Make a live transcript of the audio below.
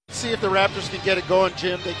see if the Raptors can get it going,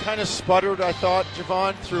 Jim. They kind of sputtered, I thought,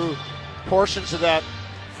 Jevohn, through portions of that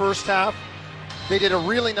first half. They did a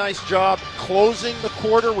really nice job closing the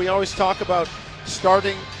quarter. We always talk about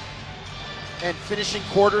starting and finishing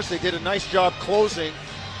quarters. They did a nice job closing,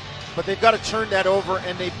 but they've got to turn that over,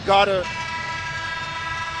 and they've got to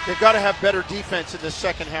have better defense in the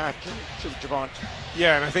second half, Jevohn.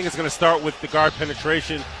 Yeah, and I think it's going to start with the guard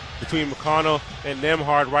penetration between McConnell and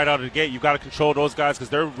Nembhard right out of the gate. You've got to control those guys because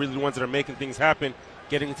they're really the ones that are making things happen,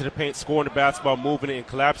 getting into the paint, scoring the basketball, moving it, and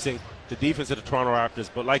collapsing the defense of the Toronto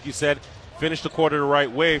Raptors. But like you said, finish the quarter the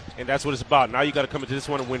right way, and that's what it's about. Now you got to come into this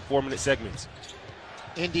one and win 4-minute segments.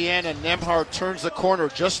 Indiana, Nembhard turns the corner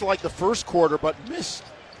just like the first quarter, but missed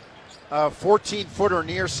a 14-footer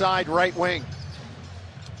near side right wing.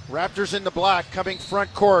 Raptors in the black, coming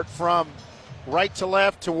front court from right to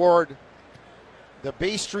left toward the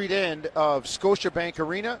Bay Street end of Scotiabank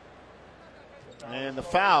Arena. And the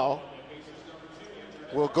foul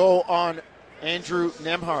will go on Andrew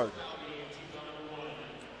Nembhard.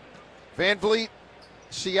 Van Vliet,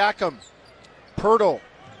 Siakam, Pirtle,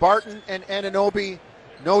 Barton, and Anunoby.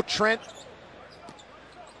 No Trent,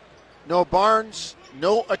 no Barnes,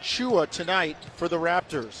 no Achua tonight for the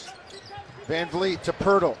Raptors. Van Vliet to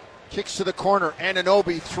Pirtle. Kicks to the corner.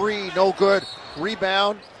 Anunoby, three, no good.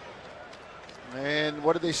 Rebound. And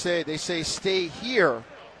what do they say? They say stay here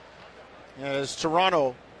as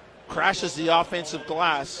Toronto crashes the offensive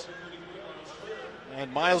glass.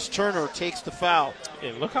 And Miles Turner takes the foul.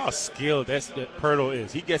 And look how skilled that Pirtle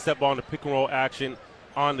is. He gets that ball in the pick and roll action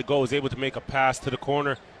on the go, is able to make a pass to the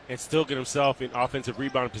corner and still get himself in offensive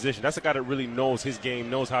rebound position. That's a guy that really knows his game,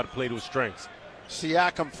 knows how to play to his strengths.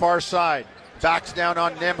 Siakam far side. Backs down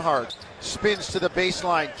on Nembhard. Spins to the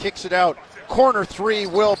baseline. Kicks it out. Corner three.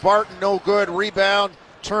 Will Barton, no good. Rebound.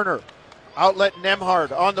 Turner. Outlet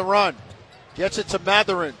Nembhard on the run. Gets it to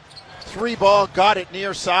Matherin. Three ball. Got it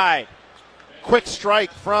near side. Quick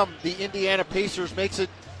strike from the Indiana Pacers. Makes it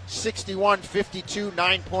 61-52,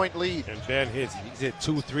 9-point lead. And Ben he's hit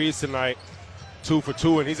 2 threes tonight. 2 for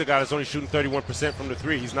 2. And he's a guy that's only shooting 31% from the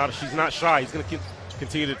three. He's not shy. He's going to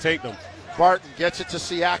continue to take them. Barton gets it to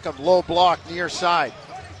Siakam, low block, near side.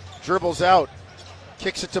 Dribbles out,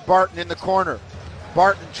 kicks it to Barton in the corner.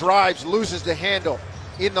 Barton drives, loses the handle,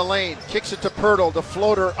 in the lane, kicks it to Pirtle, the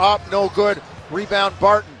floater up, no good. Rebound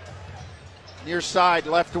Barton. Near side,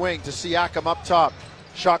 left wing to Siakam up top.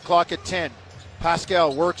 Shot clock at 10.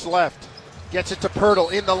 Pascal works left, gets it to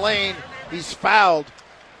Pirtle in the lane. He's fouled.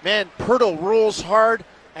 Man, Pirtle rolls hard.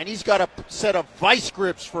 And he's got a set of vice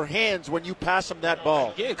grips for hands when you pass him that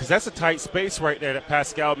ball. Yeah, because that's a tight space right there that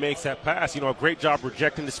Pascal makes that pass. You know, a great job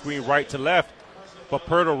rejecting the screen right to left. But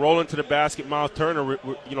Pirtle rolling to the basket, Miles Turner,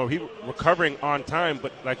 he recovering on time.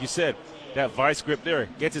 But like you said, that vice grip there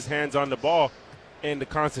gets his hands on the ball and the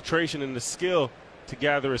concentration and the skill to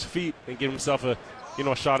gather his feet and give himself a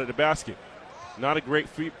shot at the basket. Not a great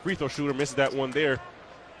free throw shooter, misses that one there,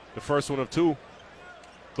 the first one of 2.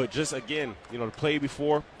 But just, again, the play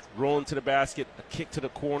before, rolling to the basket, a kick to the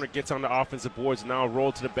corner, gets on the offensive boards, now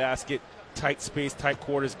roll to the basket, tight space, tight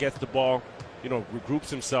quarters, gets the ball, regroups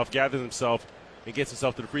himself, gathers himself, and gets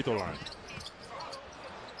himself to the free throw line.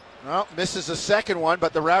 Well, misses a second one,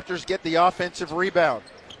 but the Raptors get the offensive rebound.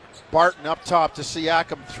 Barton up top to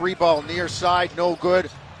Siakam, 3-ball near side, no good.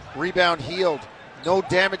 Rebound healed. No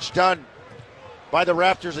damage done by the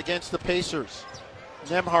Raptors against the Pacers.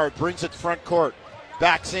 Nembhard brings it front court.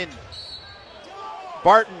 Backs in.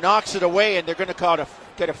 Barton knocks it away, and they're going to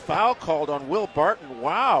get a foul called on Will Barton.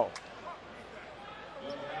 Wow.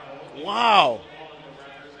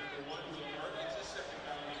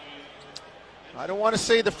 I don't want to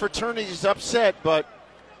say the fraternity's upset, but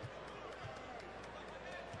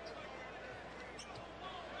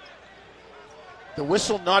the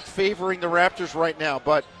whistle not favoring the Raptors right now.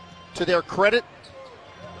 But to their credit,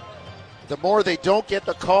 the more they don't get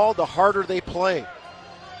the call, the harder they play.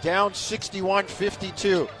 Down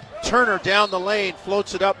 61-52. Turner down the lane,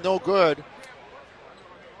 floats it up, no good.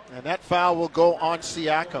 And that foul will go on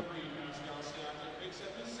Siakam.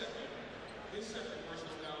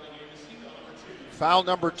 Foul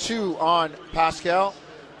number 2 on Pascal.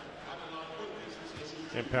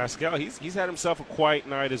 And Pascal, he's had himself a quiet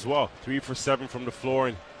night as well. 3 for 7 from the floor.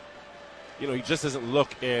 And, he just doesn't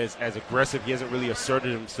look as aggressive. He hasn't really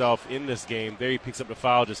asserted himself in this game. There he picks up the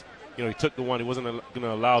foul, just he took the one. He wasn't going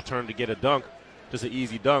to allow Turner to get a dunk, just an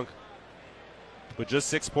easy dunk. But just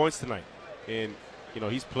 6 points tonight. And,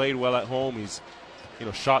 he's played well at home. He's,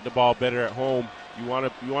 shot the ball better at home. You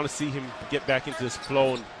want to see him get back into this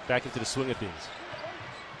flow and back into the swing of things.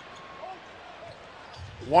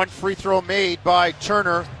 One free throw made by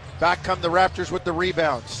Turner. Back come the Raptors with the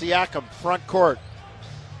rebound. Siakam, front court.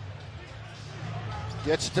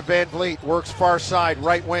 Gets it to Van Vliet, works far side,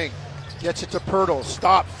 right wing. Gets it to Pirtle,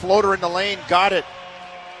 stop, floater in the lane, got it.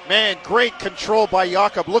 Man, great control by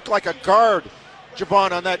Jakob. Looked like a guard,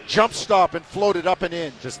 Jevohn, on that jump stop and floated up and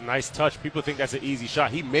in. Just nice touch. People think that's an easy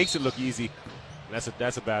shot. He makes it look easy. That's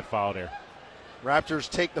a bad foul there. Raptors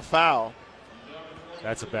take the foul.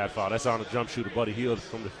 That's a bad foul. That's on a jump shooter, Buddy Hield,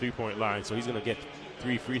 from the three-point line, so he's going to get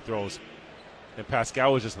 3 free throws. And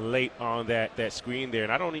Pascal was just late on that screen there.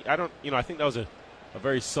 And I think that was a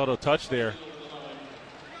very subtle touch there.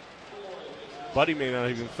 Buddy may not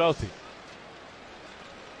have even felt it.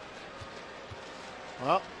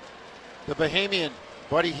 Well, the Bahamian,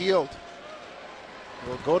 Buddy Hield,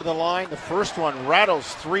 will go to the line. The first one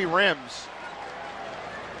rattles 3 rims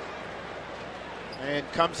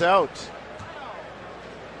and comes out.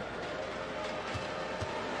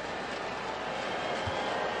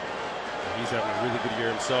 He's having a really good year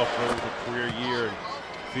himself, running a career year and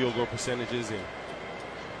field goal percentages, and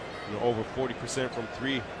over 40% from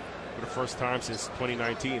 3 for the first time since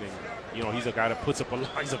 2019. And he's a guy that puts up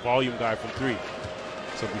he's a volume guy from 3.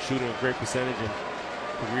 So if he's shooting a great percentage in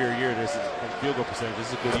career year, this is field goal percentage. This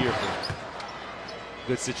is a good year for him.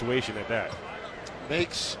 Good situation at that.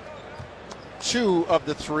 Makes 2 of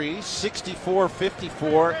the 3,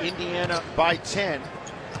 64-54, Indiana by 10.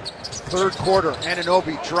 Third quarter,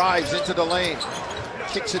 Anunoby drives into the lane,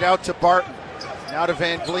 kicks it out to Barton. Now to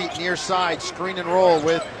Van Vliet, near side, screen and roll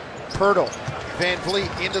with Pirtle. Van Vliet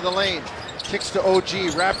into the lane, kicks to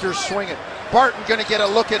OG, Raptors swing it. Barton gonna get a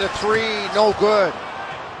look at a 3, no good.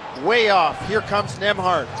 Way off, here comes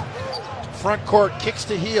Nembhard. Front court, kicks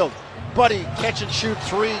to Hield. Buddy, catch and shoot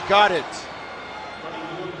 3, got it.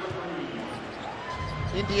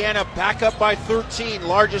 Indiana back up by 13,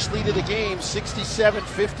 largest lead of the game,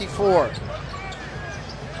 67-54.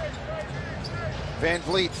 Van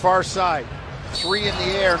Vliet, far side, 3 in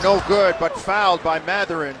the air, no good, but fouled by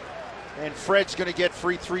Mathurin. And Fred's going to get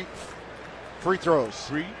free throws.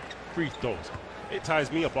 3 free throws. It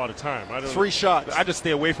ties me up all the time. 3 shots. I just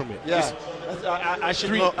stay away from it. Yeah, I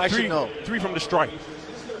should know. 3 from the stripe.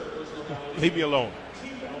 Leave me alone.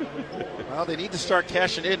 Well, they need to start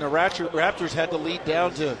cashing in. The Raptors had the lead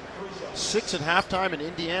down to 6 at halftime, and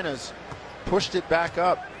Indiana's pushed it back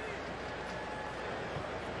up.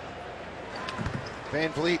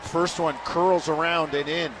 Van Vliet, first one, curls around and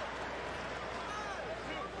in.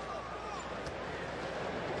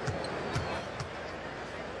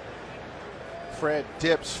 Fred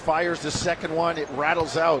dips, fires the second one, it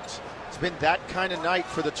rattles out. It's been that kind of night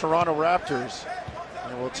for the Toronto Raptors.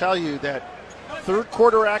 And we'll tell you that third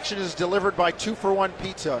quarter action is delivered by 2-for-1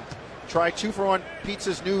 Pizza. Try 2-for-1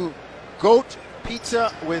 Pizza's new goat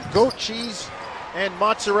pizza with goat cheese and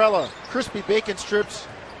mozzarella, crispy bacon strips,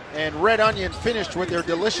 and red onion finished with their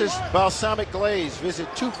delicious balsamic glaze. Visit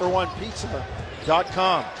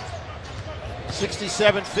 2for1pizza.com.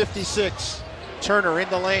 67-56. Turner in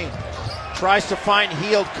the lane. Tries to find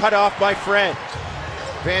Hield, cut off by Fred.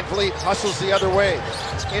 Van Vliet hustles the other way.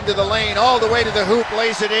 Into the lane, all the way to the hoop,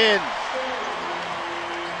 lays it in.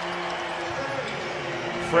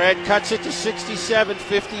 Fred cuts it to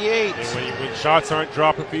 67-58. And when shots aren't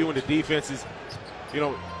dropping for you, and the defense is,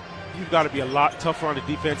 you've got to be a lot tougher on the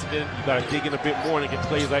defensive end. You've got to dig in a bit more and get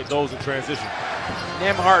plays like those in transition.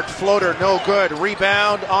 Nembhard floater, no good.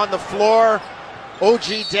 Rebound on the floor.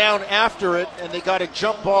 OG down after it, and they got a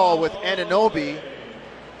jump ball with Anunoby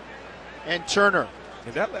and Turner.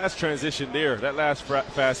 And that last transition there, that last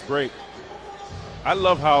fast break, I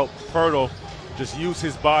love how Pirtle just used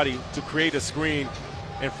his body to create a screen,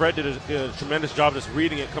 and Fred did a tremendous job just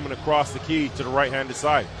reading it coming across the key to the right-handed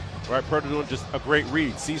side. Right, Pirtle doing just a great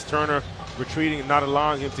read. Sees Turner retreating and not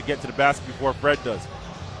allowing him to get to the basket before Fred does.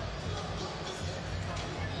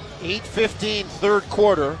 8:15 third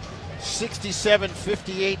quarter,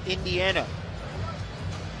 67-58 Indiana.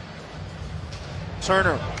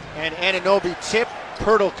 Turner and Anunoby tip.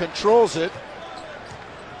 Pirtle controls it.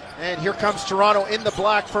 And here comes Toronto in the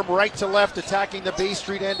black from right to left, attacking the Bay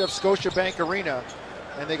Street end of Scotiabank Arena.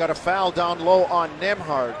 And they got a foul down low on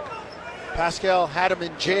Nembhard. Pascal had him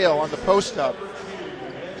in jail on the post-up.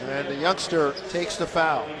 And the youngster takes the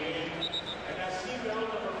foul.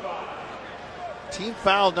 Team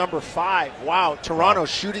foul number 5. Wow, Toronto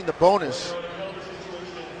shooting the bonus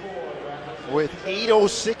with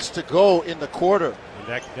 8:06 to go in the quarter.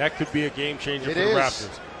 And that could be a game changer for the Raptors.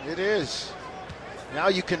 It is. Now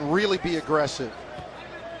you can really be aggressive.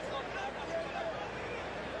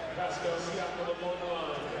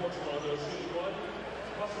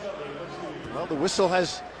 Well, the whistle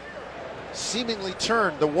has seemingly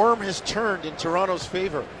turned. The worm has turned in Toronto's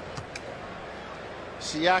favor.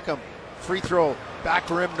 Siakam, free throw, back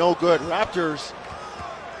rim, no good. Raptors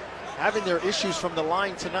having their issues from the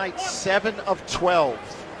line tonight, 7 of 12.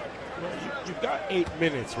 Well, you've got 8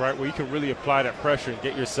 minutes, right, where you can really apply that pressure and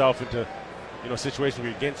get yourself into, a situation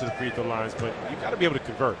where you get to the free throw lines, but you've got to be able to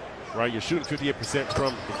convert, right? You're shooting 58%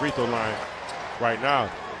 from the free throw line right now.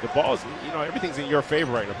 The ball's, everything's in your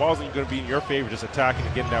favor right now. The ball's going to be in your favor, just attacking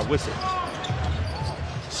and getting that whistle.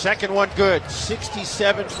 Second one good,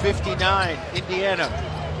 67-59, Indiana.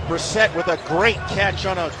 Brissett with a great catch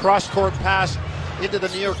on a cross-court pass into the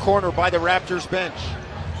near corner by the Raptors bench.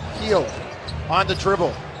 Hield on the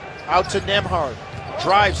dribble, out to Nembhard.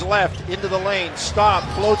 Drives left into the lane, stop,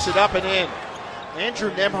 floats it up and in. Andrew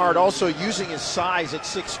Nembhard also using his size at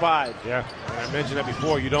 6'5". Yeah, and I mentioned that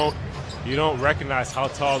before. You don't recognize how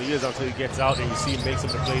tall he is until he gets out and you see him make some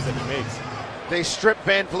of the plays that he makes. They strip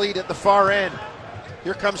Van Vliet at the far end.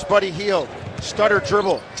 Here comes Buddy Hield. Stutter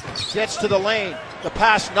dribble. Gets to the lane. The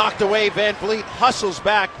pass knocked away. Van Vliet hustles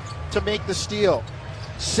back to make the steal.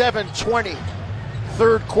 7:20.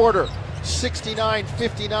 Third quarter.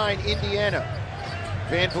 69-59 Indiana.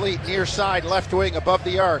 Van Vliet near side left wing above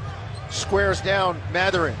the arc. Squares down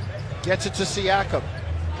Mathurin. Gets it to Siakam.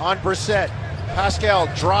 On Brissett. Pascal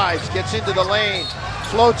drives. Gets into the lane.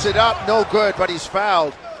 Floats it up. No good, but he's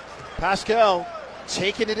fouled. Pascal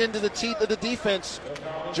taking it into the teeth of the defense.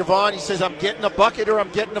 Jevohn, he says, I'm getting a bucket or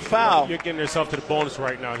I'm getting a foul. You're getting yourself to the bonus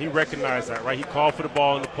right now. He recognized that, right? He called for the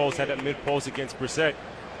ball in the post, had that mid-post against Brissett.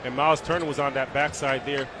 And Miles Turner was on that backside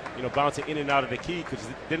there, bouncing in and out of the key because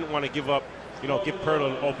he didn't want to give up, give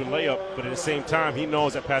Pirtle an open layup. But at the same time, he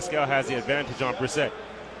knows that Pascal has the advantage on Brissett.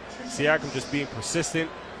 Siakam just being persistent,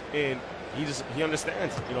 and he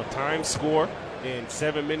understands, time, score, in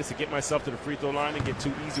 7 minutes to get myself to the free throw line and get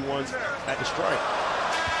 2 easy ones at the strike.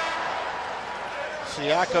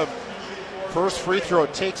 Siakam, first free throw,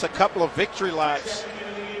 takes a couple of victory laps.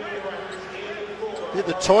 Did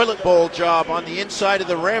the toilet bowl job on the inside of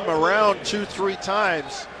the rim around 2-3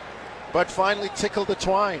 times, but finally tickled the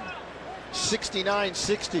twine.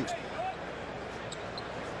 69-60.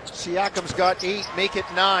 Siakam's got 8, make it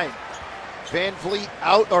 9. Van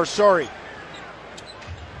Vliet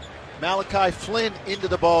Malachi Flynn into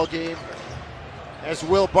the ball game as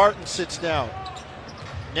Will Barton sits down.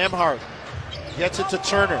 Nembhard gets it to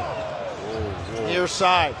Turner. Whoa. Near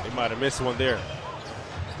side. They might have missed one there.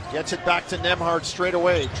 Gets it back to Nembhard straight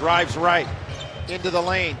away. Drives right into the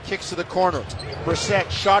lane. Kicks to the corner. Brissett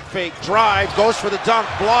shot fake. Drive. Goes for the dunk.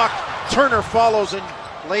 Block. Turner follows and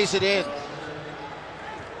lays it in.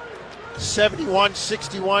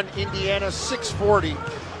 71-61 Indiana. 6:40.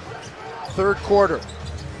 Third quarter.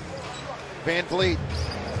 Van Vliet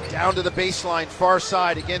down to the baseline. Far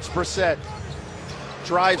side against Brissett.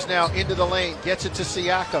 Drives now into the lane. Gets it to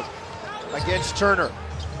Siakam against Turner.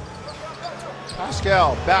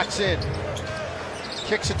 Pascal backs in.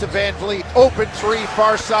 Kicks it to Van Vliet. Open three,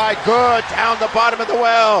 far side. Good. Down the bottom of the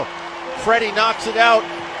well. Freddie knocks it out.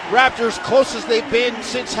 Raptors close as they've been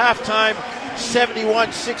since halftime.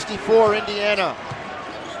 71-64 Indiana.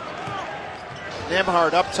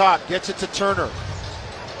 Nembhard up top. Gets it to Turner.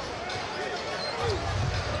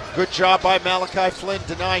 Good job by Malachi Flynn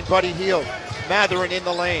denying Buddy Hield. Mathurin in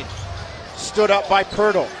the lane. Stood up by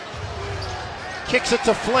Pirtle. Kicks it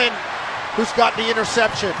to Flynn, who's got the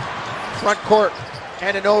interception. Front court,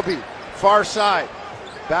 Anunoby, far side.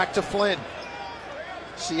 Back to Flynn.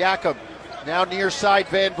 Siakam, now near side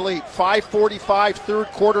Van Vliet. 5:45,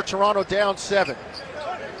 third quarter, Toronto down 7.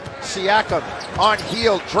 Siakam on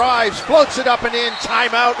Hield, drives, floats it up and in.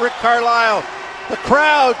 Timeout, Rick Carlisle. The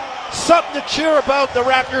crowd, something to cheer about. The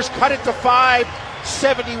Raptors cut it to 5.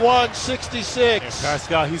 71-66. And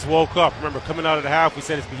Pascal, he's woke up. Remember, coming out of the half, we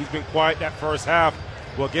said he's been quiet that first half.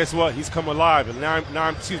 Well, guess what? He's come alive.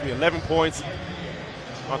 11 points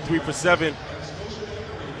on 3 for 7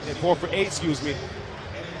 and 4 for 8,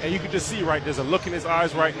 And you can just see, right, there's a look in his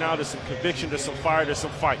eyes right now. There's some conviction, there's some fire, there's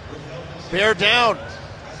some fight. Bear down.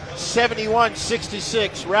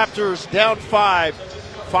 71-66. Raptors down 5.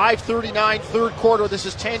 5:39, third quarter. This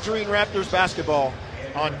is Tangerine Raptors basketball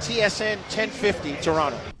on TSN 1050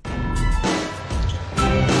 Toronto.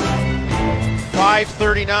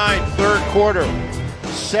 5:39, third quarter.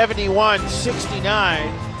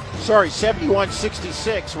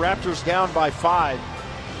 71-66. Raptors down by 5.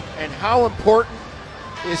 And how important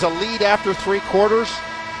is a lead after 3 quarters?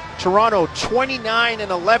 Toronto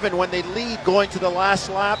 29-11 when they lead going to the last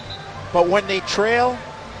lap, but when they trail,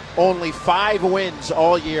 only 5 wins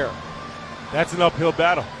all year. That's an uphill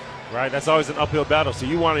battle, right? That's always an uphill battle. So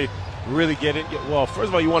you want to really get in. Well, first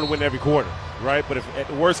of all, you want to win every quarter, right? But if at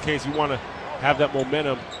the worst case, you want to have that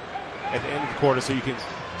momentum at the end of the quarter so you can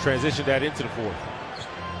transition that into the fourth.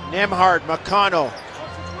 Nembhard, McConnell,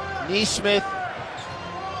 Neesmith,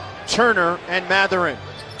 Turner, and Matherin.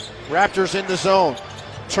 Raptors in the zone.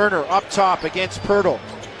 Turner up top against Pirtle.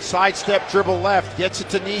 Sidestep dribble left, gets it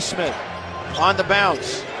to Neesmith. On the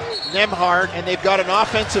bounce, Nembhard, and they've got an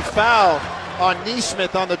offensive foul on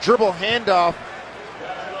Neesmith on the dribble handoff,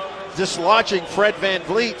 dislodging Fred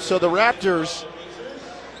VanVleet. So the Raptors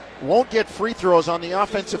won't get free throws on the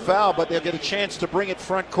offensive foul, but they'll get a chance to bring it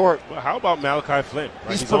front court. Well, how about Malachi Flynn?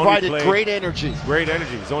 Right? He's provided great energy. Great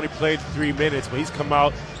energy. He's only played 3 minutes, but he's come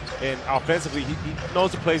out, and offensively, he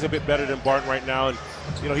knows the plays a bit better than Barton right now. And,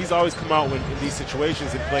 he's always come out in these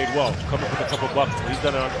situations and played well, come up with a couple buckets. He's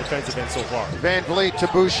done it on the defensive end so far. VanVleet to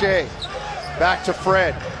Boucher. Back to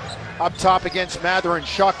Fred. Up top against Matherin.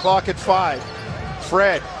 Shot clock at 5.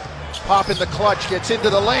 Fred, pop in the clutch, gets into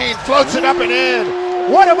the lane, floats it up and in.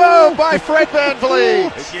 What a move by Fred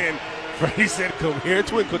VanVleet. Again, Freddie said, come here,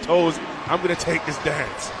 twinkle toes. I'm going to take this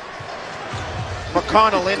dance.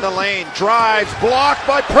 McConnell in the lane, drives, blocked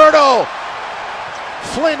by Pirtle.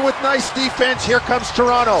 Flynn with nice defense. Here comes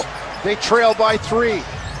Toronto. They trail by 3.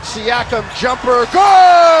 Siakam jumper,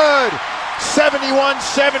 good!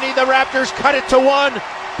 71-70, the Raptors cut it to 1.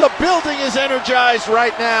 The building is energized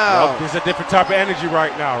right now. Well, there's a different type of energy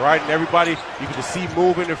right now, right? And everybody, you can just see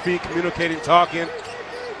moving their feet, communicating, talking.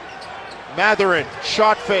 Matherin,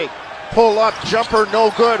 shot fake, pull up, jumper, no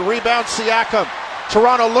good. Rebound, Siakam.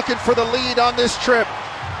 Toronto looking for the lead on this trip.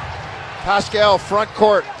 Pascal, front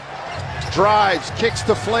court, drives, kicks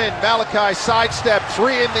to Flynn. Malachi, sidestep,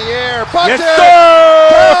 3 in the air. Bucket!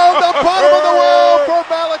 Yes, down the bottom of the well for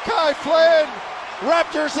Malachi Flynn.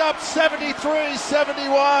 Raptors up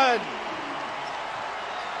 73-71.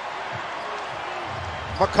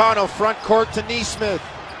 McConnell, front court to Neesmith.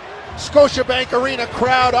 Scotiabank Arena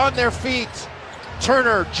crowd on their feet.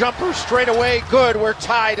 Turner, jumper straight away, good. We're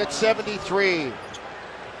tied at 73.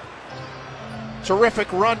 Terrific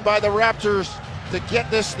run by the Raptors to get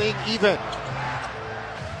this thing even.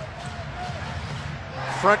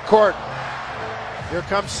 Front court. Here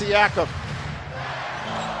comes Siakam.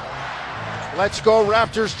 Let's go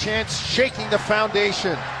Raptors chance, shaking the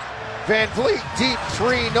foundation. VanVleet, deep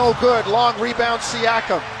 3, no good. Long rebound,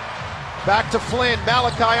 Siakam. Back to Flynn.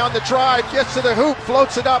 Malachi on the drive, gets to the hoop,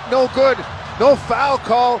 floats it up, no good. No foul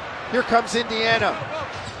call. Here comes Indiana.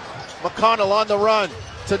 McConnell on the run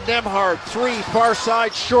to Nembhard. 3, far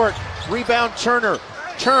side, short. Rebound, Turner.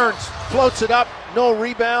 Turns, floats it up, no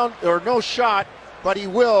rebound or no shot, but he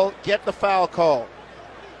will get the foul call.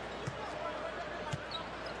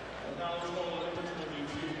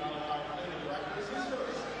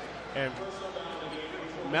 And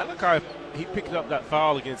Malachi, he picked up that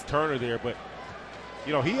foul against Turner there, but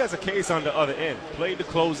he has a case on the other end. Played the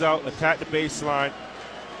closeout, attacked the baseline,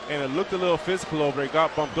 and it looked a little physical over. It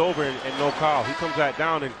got bumped over and no call. He comes back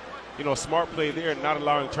down and, smart play there, not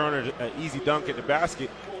allowing Turner an easy dunk at the basket.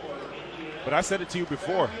 But I said it to you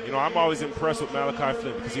before, I'm always impressed with Malachi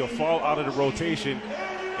Flynn because he'll fall out of the rotation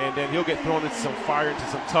and then he'll get thrown into some fire, into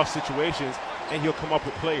some tough situations, and he'll come up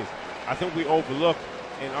with plays. I think we overlook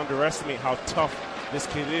and underestimate how tough this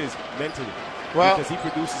kid is mentally, because he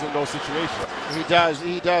produces in those situations. He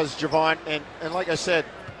does, Jevohn. And like I said,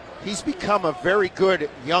 he's become a very good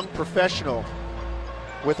young professional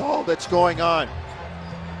with all that's going on.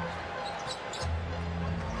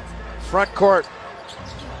 Front court.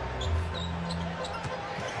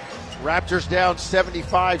 Raptors down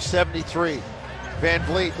 75-73.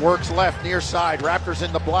 VanVleet works left, near side. Raptors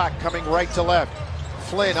in the block, coming right to left.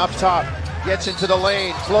 Flynn up top, gets into the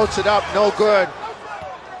lane, floats it up, no good.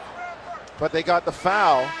 But they got the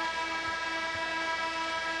foul.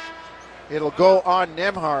 It'll go on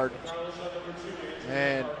Nembhard.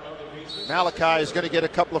 And Malachi is going to get a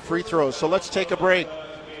couple of free throws. So let's take a break.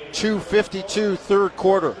 2:52, third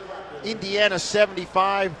quarter. Indiana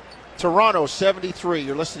 75, Toronto 73.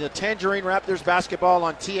 You're listening to Tangerine Raptors basketball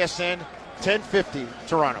on TSN 1050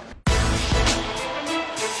 Toronto.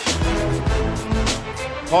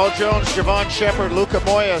 Paul Jones, Jevohn Shepherd, Luca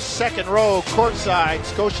Moya, second row, courtside,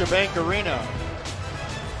 Scotiabank Arena.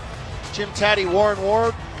 Jim Taddy, Warren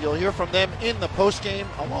Ward, you'll hear from them in the postgame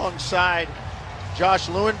alongside Josh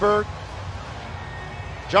Lewinberg.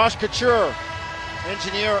 Josh Couture,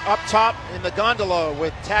 engineer up top in the gondola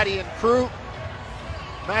with Taddy and crew.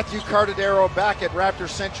 Matthew Cardadero back at Raptor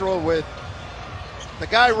Central with the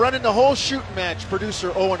guy running the whole shooting match,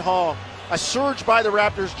 producer Owen Hall. A surge by the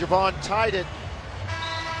Raptors, Jevohn tied it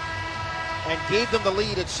and gave them the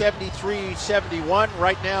lead at 73-71.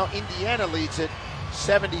 Right now, Indiana leads it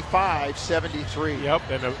 75-73. Yep,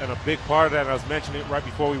 and a big part of that, I was mentioning it right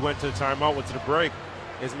before we went to the timeout, went to the break,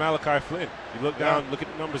 is Malachi Flynn. You look down, look at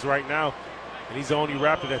the numbers right now. And he's the only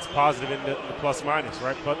Raptor that's positive in the plus-minus,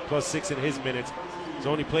 right? Plus 6 in his minutes. He's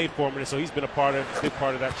only played 4 minutes, so he's been a big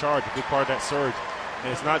part of that charge, a big part of that surge.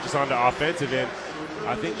 And it's not just on the offensive end.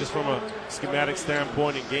 I think just from a schematic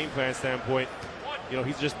standpoint and game plan standpoint,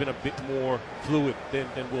 he's just been a bit more fluid than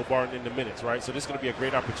Will Barton in the minutes, right? So this is going to be a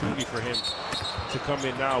great opportunity for him to come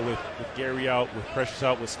in now with Gary out, with Precious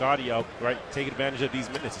out, with Scotty out, right? Take advantage of these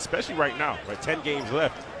minutes, especially right now, right? 10 games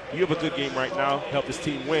left. You have a good game right now, help this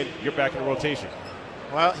team win, you're back in the rotation.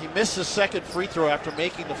 Well, he missed the second free throw after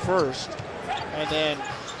making the first, and then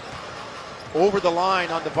over the line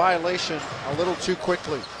on the violation a little too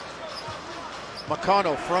quickly.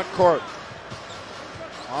 McConnell, front court.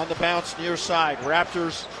 On the bounce near side.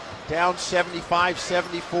 Raptors down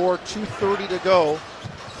 75-74, 2:30 to go,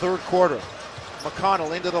 third quarter.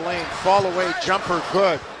 McConnell into the lane, fall away, jumper,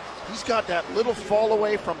 good. He's got that little fall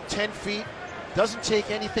away from 10 feet. Doesn't take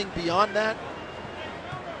anything beyond that.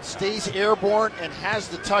 Stays airborne and has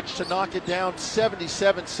the touch to knock it down.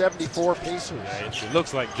 77-74 Pacers. Yeah, it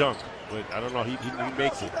looks like junk, but I don't know. He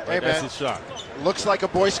makes it. Right? Hey, that's man. his shot. Looks like a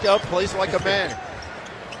Boy Scout, plays like a man.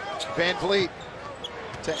 Van Vliet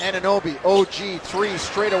to Anunoby. OG, 3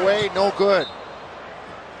 straight away, no good.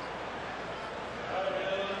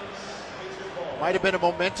 Might have been a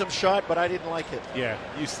momentum shot, but I didn't like it. Yeah,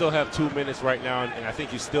 you still have 2 minutes right now, and I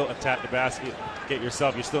think you still attack the basket, get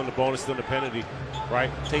yourself. You're still in the bonus, still in the penalty, right?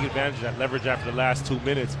 Take advantage of that leverage after the last 2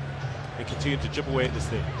 minutes and continue to chip away at this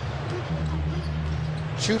thing.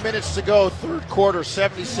 2 minutes to go, third quarter,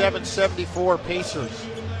 77-74 Pacers.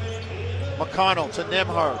 McConnell to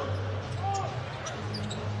Nembhard.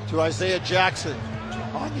 To Isaiah Jackson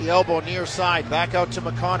on the elbow near side, back out to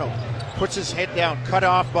McConnell. Puts his head down, cut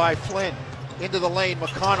off by Flynn. Into the lane,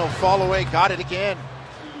 McConnell, fall away, got it again.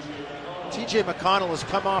 TJ McConnell has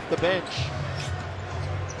come off the bench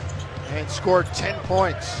and scored 10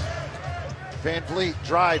 points. Van Vliet,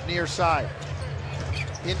 drive near side.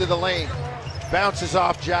 Into the lane, bounces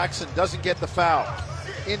off Jackson, doesn't get the foul.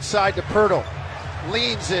 Inside to Pirtle,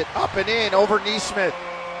 leans it, up and in, over Neesmith.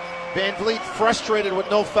 Van Vliet frustrated with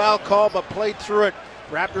no foul call, but played through it.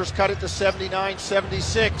 Raptors cut it to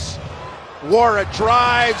 79-76. Wara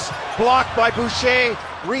drives, blocked by Boucher,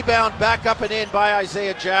 rebound back up and in by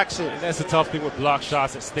Isaiah Jackson. And that's the tough thing with block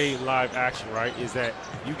shots that stay in live action, right? Is that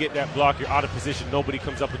you get that block, you're out of position, nobody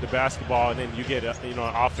comes up with the basketball, and then you get an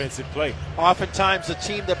offensive play. Oftentimes the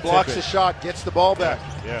team that blocks the shot gets the ball back.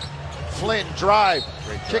 Yeah. Flynn drive,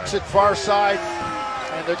 kicks it far side,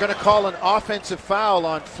 and they're going to call an offensive foul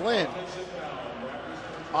on Flynn.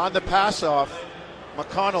 On the pass off,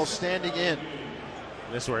 McConnell standing in.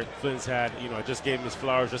 That's where Flynn's had, I just gave him his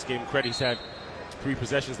flowers, just gave him credit. He's had 3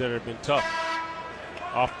 possessions that have been tough.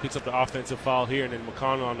 Picks up the offensive foul here, and then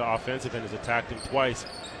McConnell on the offensive end has attacked him twice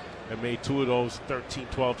and made 2 of those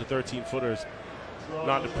 12 to 13 footers.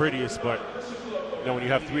 Not the prettiest, but when you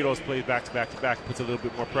have 3 of those plays back to back to back, it puts a little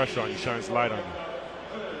bit more pressure on you, shines light on you.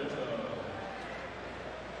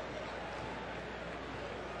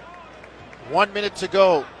 One minute to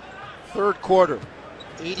go, third quarter,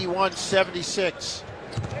 81-76.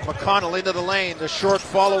 McConnell into the lane, the short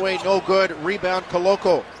fall away, no good. Rebound,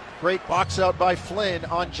 Koloko. Great box out by Flynn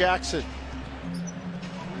on Jackson.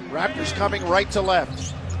 Raptors coming right to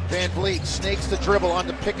left. Van Vliet snakes the dribble on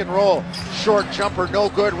the pick and roll. Short jumper, no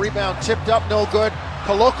good. Rebound tipped up, no good.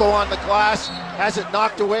 Koloko on the glass, has it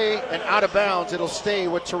knocked away and out of bounds. It'll stay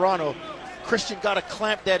with Toronto. Christian got to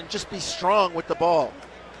clamp that and just be strong with the ball.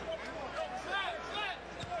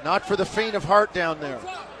 Not for the faint of heart down there.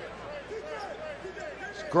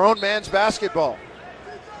 It's grown man's basketball.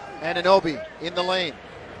 Anunoby in the lane.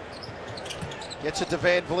 Gets it to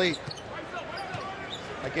Van Vliet.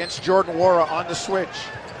 Against Jordan Wara on the switch.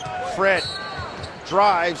 Fred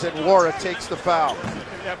drives and Wara takes the foul.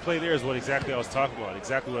 That play there is what exactly I was talking about.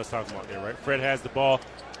 Exactly what I was talking about there, right? Fred has the ball.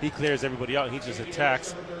 He clears everybody out, and he just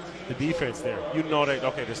attacks the defense there. You know that,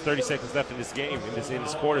 okay, there's 30 seconds left in this game, in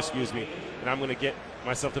this quarter, and I'm going to get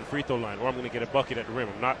myself to the free throw line, or I'm going to get a bucket at the rim.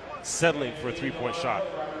 I'm not settling for a three-point shot.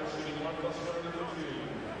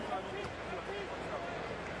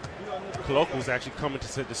 Koloko's actually coming to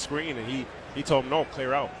set the screen, and he told him, no,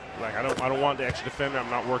 clear out. Like, I don't want the extra defender. I'm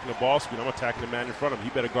not working the ball screen. I'm attacking the man in front of him.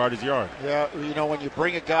 He better guard his yard. Yeah, when you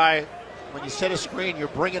bring a guy, when you set a screen, you're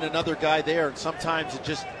bringing another guy there, and sometimes it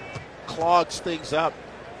just clogs things up.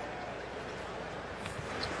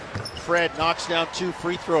 Fred knocks down 2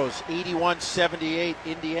 free throws, 81-78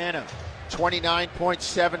 Indiana,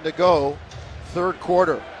 29.7 to go, third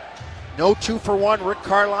quarter. No 2-for-1. Rick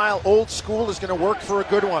Carlisle, old school, is going to work for a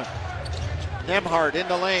good one. Nembhard in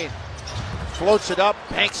the lane, floats it up,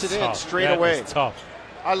 banks it in straight away. It's tough.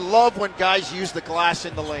 I love when guys use the glass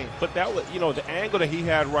in the lane. But that was, the angle that he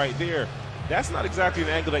had right there, that's not exactly an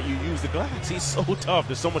angle that you use the glass. He's so tough.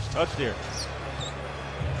 There's so much touch there.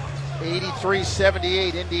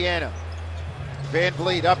 83-78 Indiana. Van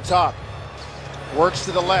Vliet up top. Works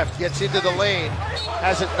to the left, gets into the lane,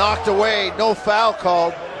 has it knocked away, no foul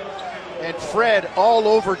called. And Fred all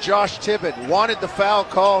over Josh Tibbett. Wanted the foul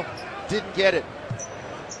call, didn't get it.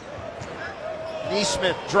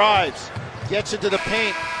 Neesmith drives, gets into the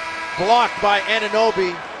paint, blocked by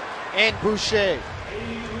Anunoby and Boucher.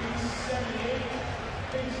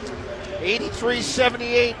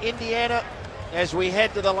 83-78 Indiana as we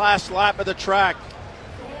head to the last lap of the track.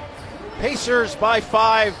 Pacers by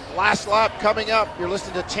 5, last lap coming up. You're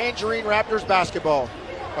listening to Tangerine Raptors basketball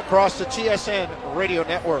across the TSN radio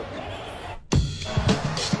network.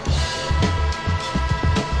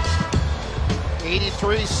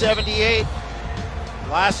 (83-78)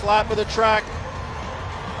 last lap of the track.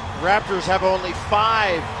 Raptors have only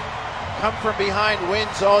 5 come from behind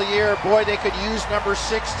wins all year. Boy, they could use number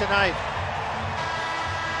 6 tonight.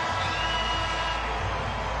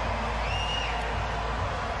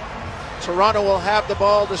 Toronto will have the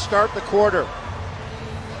ball to start the quarter.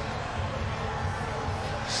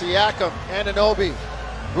 Siakam, Anunoby,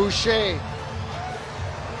 Boucher,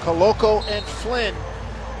 Koloko, and Flynn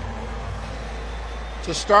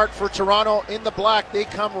to start for Toronto in the black. They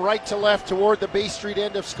come right to left toward the Bay Street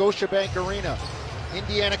end of Scotiabank Arena.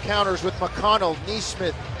 Indiana counters with McConnell,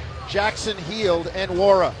 Neesmith, Jackson, Heald, and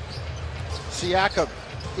Wara. Siakam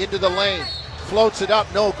into the lane, floats it up,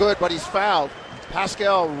 no good, but he's fouled.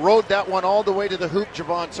 Pascal rode that one all the way to the hoop,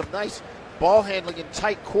 Jevohn. Some nice ball handling in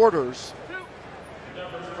tight quarters.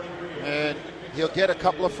 And he'll get a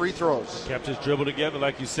couple of free throws. Kept his dribble together,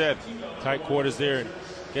 like you said. Tight quarters there, and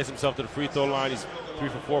gets himself to the free throw line. He's 3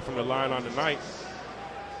 for 4 from the line on the night.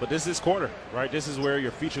 But this is quarter, right? This is where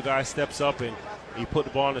your feature guy steps up and he put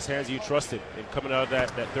the ball in his hands you trusted. And coming out of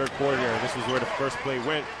that third quarter there, this was where the first play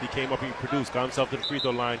went. He came up and produced, got himself to the free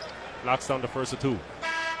throw line, knocks down the first of 2.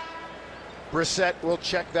 Brissett will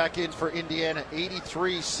check back in for Indiana,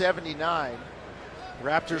 83-79.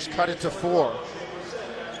 Raptors cut it to 4.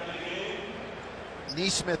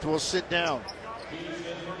 Neesmith will sit down.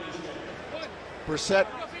 Brissett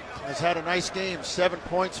has had a nice game, 7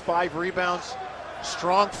 points, 5 rebounds.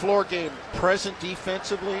 Strong floor game, present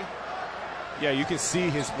defensively. Yeah, you can see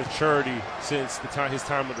his maturity since his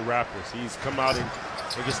time with the Raptors. He's come out and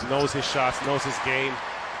just knows his shots, knows his game.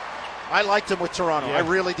 I liked him with Toronto. Yeah. I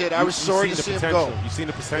really did. I was sorry to see him go. You've seen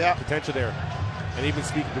the potential there. And even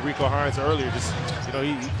speaking to Rico Hines earlier, he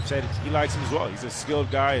said he likes him as well. He's a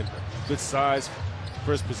skilled guy and good size,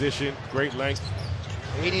 first position, great length.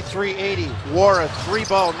 83-80. Wara,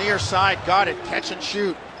 3-ball near side, got it, catch and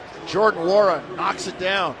shoot. Jordan Wara knocks it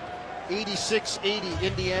down. 86-80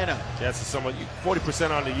 Indiana. That's someone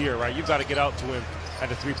 40% on the year, right? You've got to get out to him at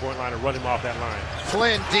the three-point line and run him off that line.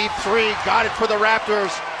 Flynn, deep 3, got it for the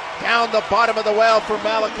Raptors. Down the bottom of the well for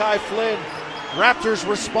Malachi Flynn. Raptors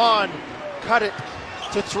respond, cut it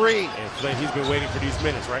to 3. And Flynn, he's been waiting for these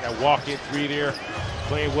minutes, right? A walk-in 3 there,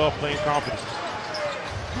 playing well, playing confident.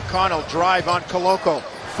 McConnell drive on Koloko.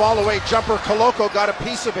 Fall away jumper, Koloko got a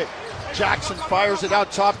piece of it. Jackson fires it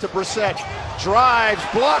out top to Brissett. Drives,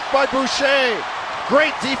 blocked by Boucher.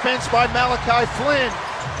 Great defense by Malachi Flynn,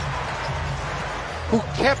 who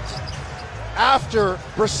kept after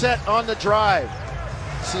Brissett on the drive.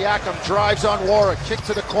 Siakam drives on Wara, kick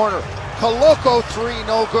to the corner. Koloko 3,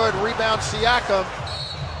 no good. Rebound Siakam.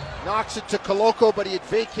 Knocks it to Koloko, but he had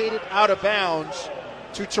vacated out of bounds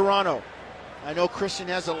to Toronto. I know Christian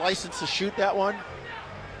has a license to shoot that one.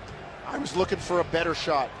 I was looking for a better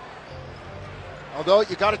shot. Although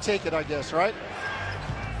you got to take it, I guess, right?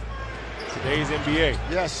 Today's NBA.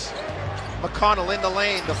 Yes. McConnell in the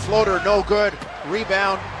lane, the floater, no good.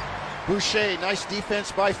 Rebound, Boucher, nice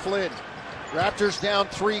defense by Flynn. Raptors down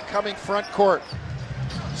 3, coming front court.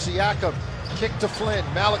 Siakam, kick to Flynn.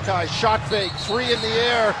 Malachi, shot fake, 3 in the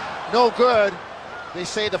air, no good. They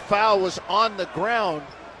say the foul was on the ground.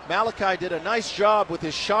 Malachi did a nice job with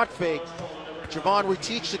his shot fake. Jevohn, we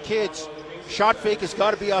teach the kids, shot fake has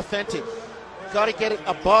got to be authentic. Got to get it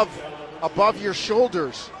above your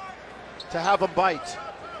shoulders to have them bite.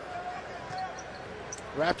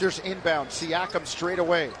 Raptors inbound. Siakam straight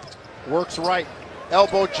away. Works right.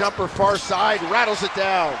 Elbow jumper far side. Rattles it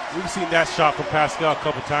down. We've seen that shot from Pascal a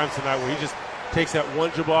couple times tonight where he just takes that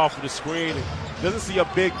one dribble off of the screen and doesn't see a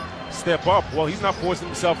big step up. Well, he's not forcing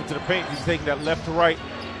himself into the paint. He's taking that left to right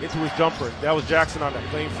into his jumper. That was Jackson on that,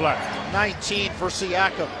 playing flat. 19 for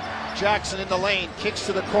Siakam. Jackson in the lane. Kicks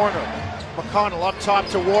to the corner. McConnell up top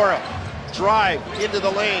to Wara. Drive into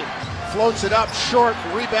the lane. floats it up short,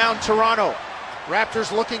 rebound Toronto.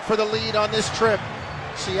 Raptors looking for the lead on this trip.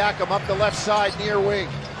 Siakam up the left side near wing.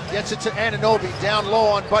 Gets it to Anunoby, down low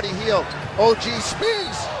on Buddy Hield. OG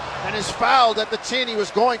spins and is fouled at the tin. He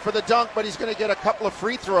was going for the dunk, but he's going to get a couple of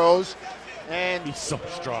free throws. And he's so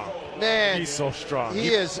strong. Man, he's so strong. He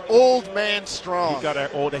is old man strong.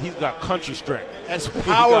 He's got country strength. That's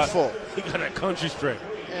powerful. He got that country strength.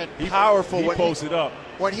 And powerful. He posted up.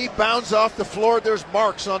 When he bounds off the floor, there's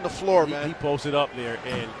marks on the floor, man. He posted up there,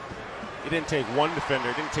 and it didn't take one defender.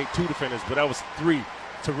 It didn't take two defenders, but that was three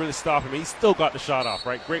to really stop him. He still got the shot off,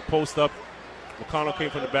 right? Great post up. McConnell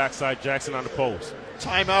came from the backside. Jackson on the post.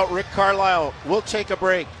 Timeout, Rick Carlisle. We'll take a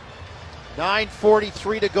break.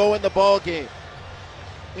 9:43 to go in the ball game.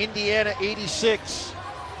 Indiana 86,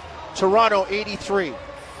 Toronto 83.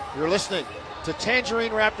 You're listening to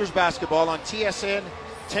Tangerine Raptors basketball on TSN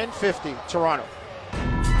 1050 Toronto.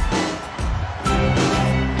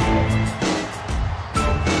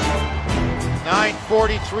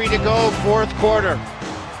 .43 to go, fourth quarter.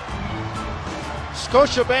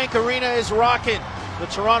 Scotiabank Arena is rocking. The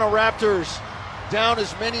Toronto Raptors down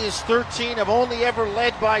as many as 13, have only ever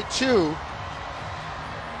led by 2.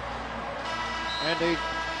 And they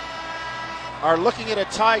are looking at a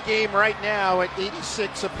tie game right now at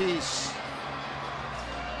 86 apiece.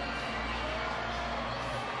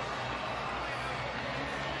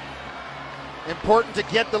 Important to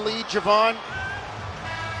get the lead, Jevohn,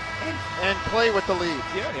 and play with the lead.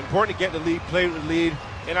 Yeah, important to get the lead, play with the lead.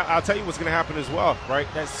 And I'll tell you what's going to happen as well, right?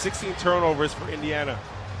 That's 16 turnovers for Indiana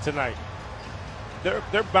tonight.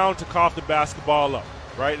 They're bound to cough the basketball up,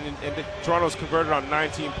 right? And Toronto's converted on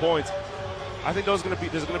 19 points. I think there's going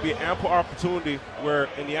to be an ample opportunity where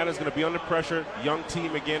Indiana's going to be under pressure, young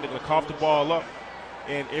team again, they're going to cough the ball up.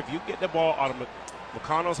 And if you get the ball out of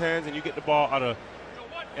McConnell's hands and you get the ball out of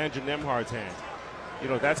Andrew Nembhard's hands,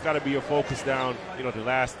 that's got to be your focus down, the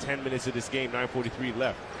last 10 minutes of this game, 9:43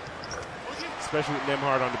 left. Especially with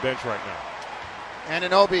Nembhard on the bench right now.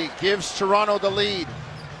 Anunoby gives Toronto the lead.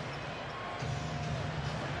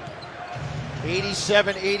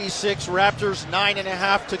 87-86, Raptors,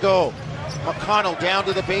 9.5 to go. McConnell down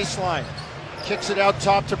to the baseline. Kicks it out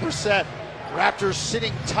top to Brissett. Raptors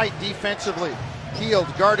sitting tight defensively. Hield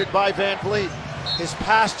guarded by Van Vliet. His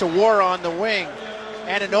pass to Wara on the wing.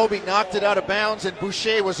 Anunoby knocked it out of bounds, and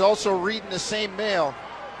Boucher was also reading the same mail.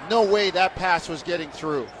 No way that pass was getting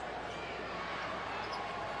through.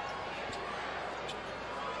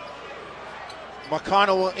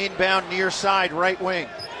 McConnell will inbound near side, right wing.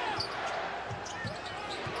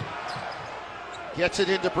 Gets it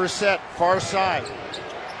into Brissett, far side.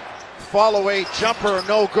 Fall away, jumper,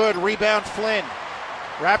 no good. Rebound Flynn.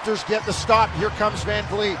 Raptors get the stop. Here comes Van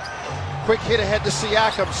Vliet. Quick hit ahead to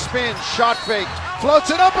Siakam. Spin, shot fake.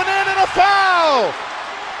 Floats it up and in, and a foul!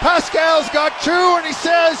 Pascal's got 2, and he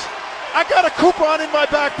says, I got a coupon in my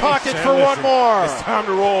back pocket for one more. It's time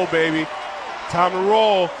to roll, baby. Time to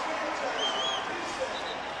roll.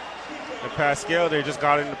 And Pascal there just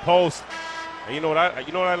got in the post. And you know what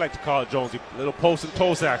I like to call it, Jonesy? A little post and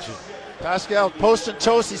toast action. Pascal post and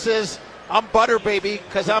toast. He says, I'm butter, baby,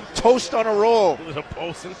 because I'm toast on a roll. A little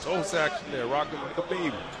post and toast action there, rocking like a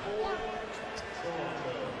baby.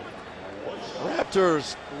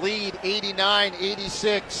 Raptors lead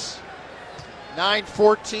 89-86.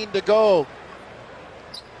 9:14 to go.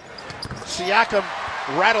 Siakam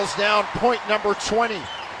rattles down point number 20.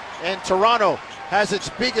 And Toronto has its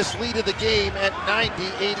biggest lead of the game at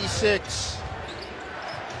 90-86.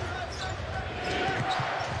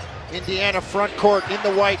 Indiana front court in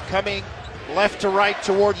the white, coming left to right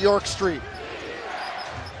toward York Street.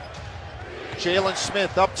 Jalen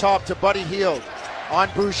Smith up top to Buddy Hield on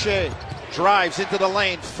Boucher. Drives into the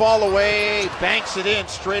lane, fall away, banks it in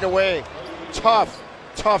straight away. Tough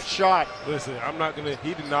shot. Listen,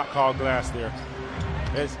 he did not call glass there.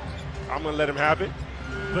 I'm going to let him have it,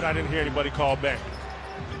 but I didn't hear anybody call back.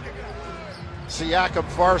 Siakam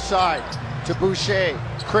far side to Boucher.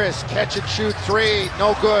 Chris, catch and shoot 3,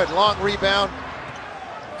 no good. Long rebound.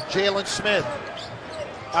 Jalen Smith.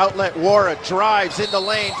 Outlet Wara drives in the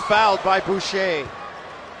lane, fouled by Boucher.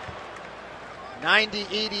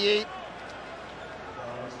 90-88.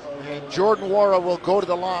 And Jordan Wara will go to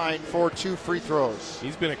the line for 2 free throws.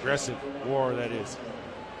 He's been aggressive, Wara that is.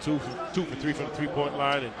 2 for 3 from the three-point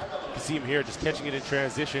line, and you can see him here just catching it in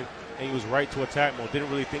transition, and he was right to attack mode.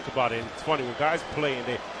 Didn't really think about it. And it's funny, when guys play and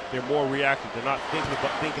they're more reactive, they're not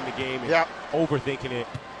thinking the game and overthinking it.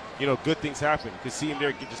 Good things happen. You can see him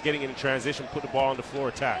there just getting it in transition, put the ball on the floor,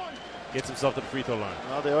 attack. Gets himself to the free throw line.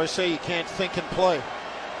 Well, they always say you can't think and play.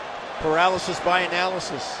 Paralysis by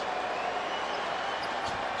analysis.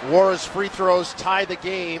 Wara's free throws tie the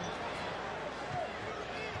game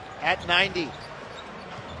at 90.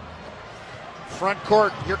 Front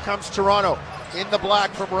court, here comes Toronto. In the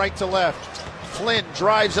black from right to left. Flynn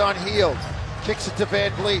drives on Hield. Kicks it to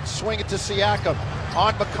Van Vliet. Swing it to Siakam.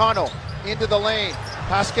 On McConnell. Into the lane.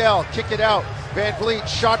 Pascal, kick it out. Van Vliet,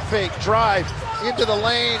 shot fake, drive. Into the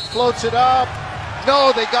lane, floats it up.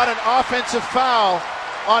 No, they got an offensive foul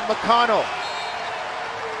on McConnell.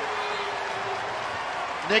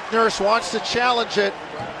 Nick Nurse wants to challenge it.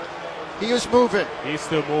 He was moving. He's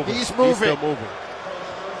still moving. He's moving. He's still moving.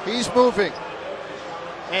 He's moving.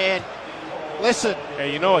 And listen.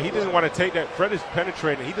 And you know what? He doesn't want to take that. Fred is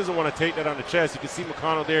penetrating. He doesn't want to take that on the chest. You can see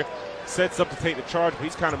McConnell there. Sets up to take the charge, but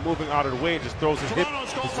he's kind of moving out of the way and just throws his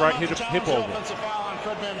right hip over.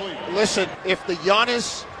 Listen, if the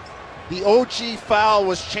OG foul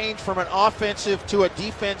was changed from an offensive to a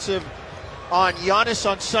defensive on Giannis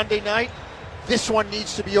on Sunday night, this one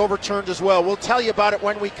needs to be overturned as well. We'll tell you about it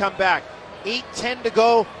when we come back. 8:10 to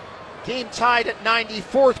go. Game tied at 90.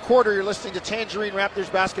 Fourth quarter, you're listening to Tangerine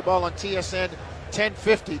Raptors basketball on TSN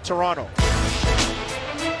 1050 Toronto.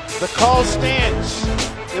 The call stands.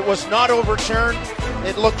 It was not overturned.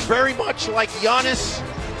 It looked very much like Giannis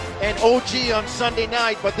and OG on Sunday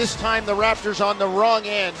night, but this time the Raptors on the wrong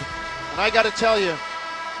end. And I got to tell you,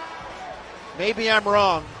 maybe I'm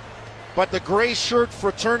wrong, but the gray shirt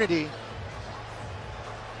fraternity.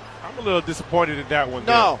 I'm a little disappointed in that one.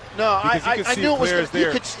 No, I knew it was.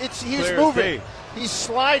 He was moving. He's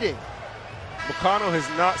sliding. McConnell has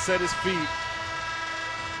not set his feet.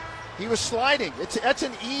 He was sliding. That's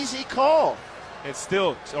an easy call. And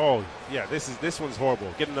still, this one's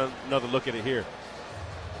horrible. Get another look at it here.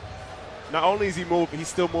 Not only is he moving, he's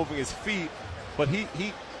still moving his feet, but he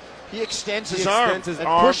extends his arm and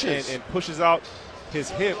pushes. And pushes out his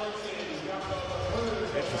hip.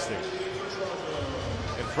 Interesting.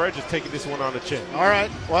 And Fred just taking this one on the chin. All right,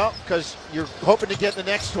 well, because you're hoping to get the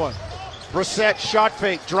next one. Brissett, shot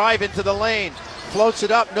fake, drive into the lane, floats it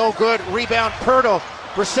up, no good. Rebound, Pirtle.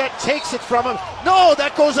 Brissett takes it from him. No,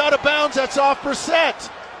 that goes out of bounds. That's off Brissett.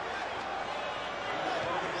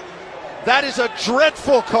 That is a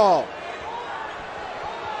dreadful call.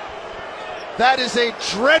 That is a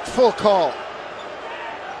dreadful call.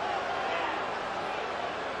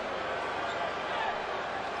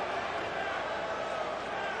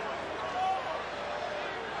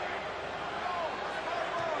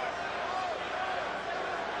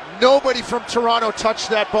 Nobody from Toronto touched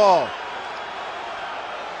that ball.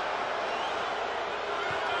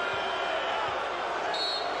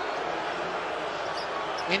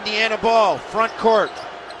 Indiana ball, front court.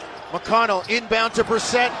 McConnell inbound to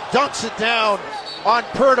Brissett, dunks it down on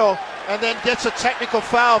Pirtle, and then gets a technical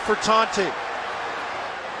foul for taunting.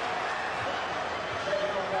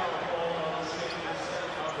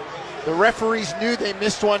 The referees knew they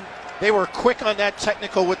missed one. They were quick on that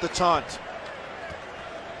technical with the taunt.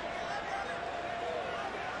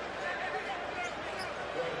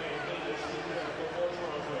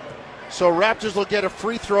 So Raptors will get a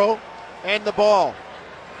free throw and the ball.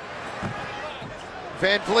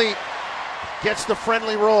 Van Vliet gets the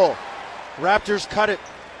friendly roll. Raptors cut it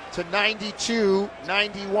to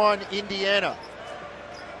 92-91 Indiana.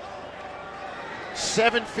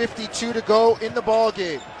 7:52 to go in the ball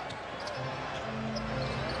game.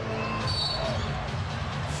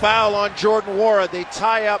 Foul on Jordan Nwora. They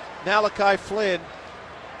tie up Malachi Flynn.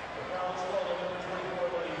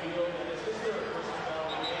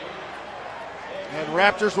 And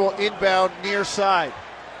Raptors will inbound near side.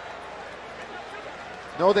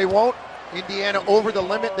 No, they won't. Indiana over the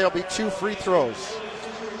limit. There'll be 2 free throws.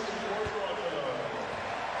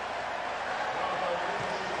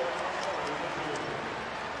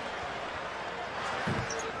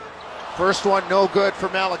 First one, no good for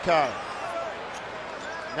Malachi.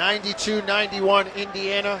 92-91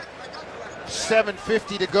 Indiana.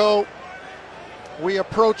 7:50 to go. We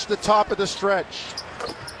approach the top of the stretch.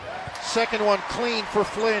 Second one clean for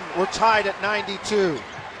Flynn. We're tied at 92.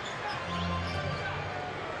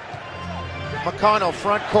 McConnell,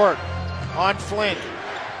 front court, on Flynn.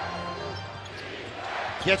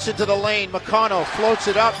 Gets into the lane. McConnell floats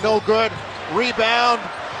it up, no good. Rebound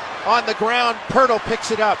on the ground. Pirtle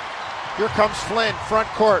picks it up. Here comes Flynn, front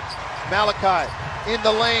court. Malachi in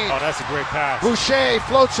the lane. Oh, that's a great pass. Boucher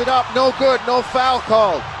floats it up, no good. No foul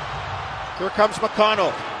called. Here comes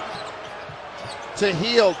McConnell. To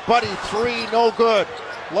Hield. Buddy, 3, no good.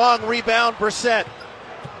 Long rebound, Brissett.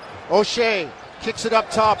 O'Shea kicks it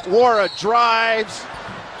up top. Nwora drives.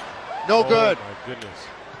 No good. Oh, my goodness.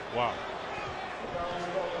 Wow.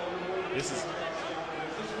 This is...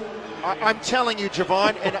 I'm telling you,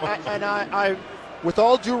 Jevohn, and I, with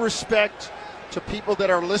all due respect to people that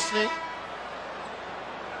are listening,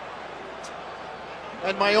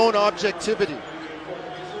 and my own objectivity.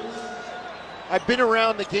 I've been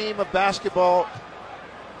around the game of basketball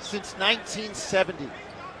since 1970,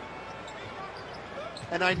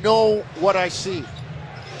 and I know what I see.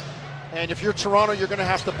 And if you're Toronto, you're going to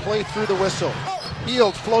have to play through the whistle.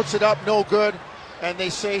 Hield floats it up, no good, and they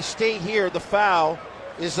say stay here. The foul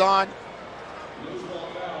is on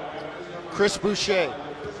Chris Boucher.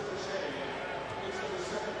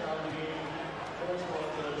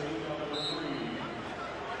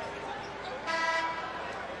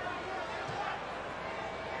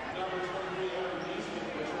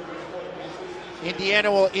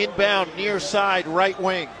 Indiana will inbound near side right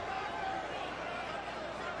wing.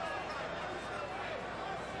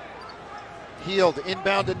 Hield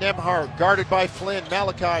inbound to Nembhard, guarded by Flynn.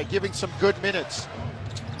 Malachi giving some good minutes.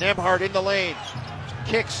 Nembhard in the lane.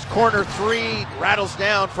 Kicks, corner three, rattles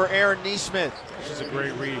down for Aaron Nesmith. This is a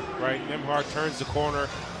great read, right? Nembhard turns the corner,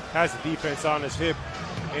 has the defense on his hip,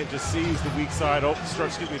 and just sees the weak side,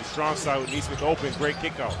 the strong side with Nesmith open. Great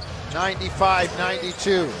kick out.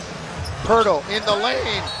 95-92. Pirtle in the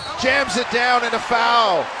lane, jams it down and a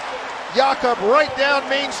foul. Jakob right down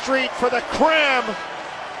Main Street for the cram.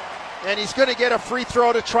 And he's going to get a free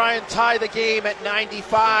throw to try and tie the game at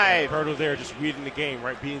 95. Pirtle there just reading the game,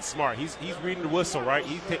 right? Being smart. He's reading the whistle, right?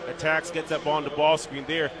 He attacks, gets that ball on the ball screen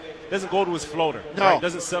there. Doesn't go to his floater. No. Right?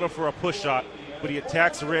 Doesn't settle for a push shot, but he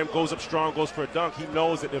attacks the rim, goes up strong, goes for a dunk. He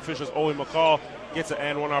knows that the officials owe him a call. Gets an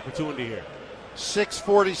and-one opportunity here.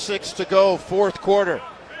 6:46 to go, fourth quarter.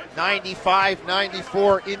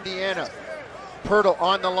 95-94 Indiana. Pirtle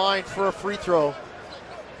on the line for a free throw.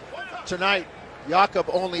 Tonight, Jakob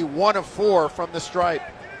only 1 of 4 from the stripe.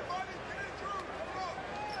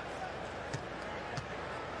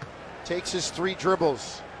 Takes his 3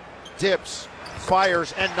 dribbles, dips,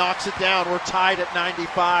 fires, and knocks it down. We're tied at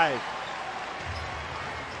 95.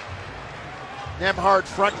 Nembhard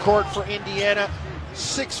front court for Indiana.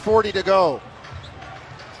 6:40 to go.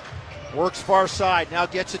 Works far side, now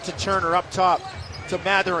gets it to Turner up top to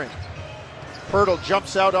Mathurin. Pirtle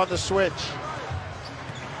jumps out on the switch.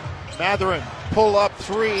 Mathurin, pull up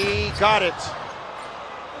 3, got it.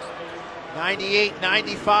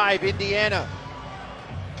 98-95 Indiana.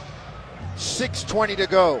 6:20 to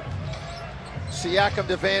go. Siakam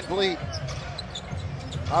to Van Vliet.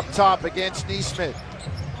 Up top against Nesmith.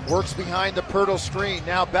 Works behind the Pirtle screen,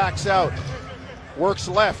 now backs out. Works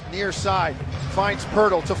left, near side. Finds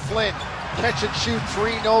Pirtle to Flynn. Catch and shoot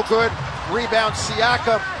 3, no good. Rebound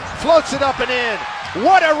Siakam. Floats it up and in.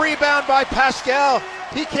 What a rebound by Pascal.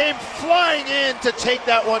 He came flying in to take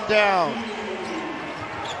that one down.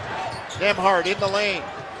 Nembhard in the lane.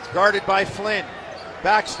 Guarded by Flynn.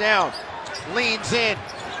 Backs down. Leans in.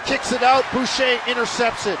 Kicks it out. Boucher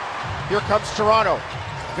intercepts it. Here comes Toronto.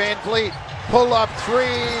 Van Vliet. Pull up 3.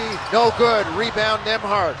 No good. Rebound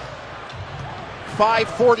Nembhard.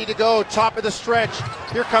 5:40 to go, top of the stretch.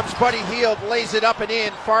 Here comes Buddy Hield, lays it up and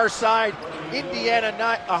in, far side. Indiana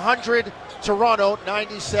 100, Toronto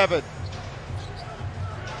 97.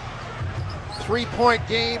 3-point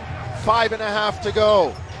game, 5.5 to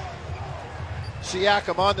go.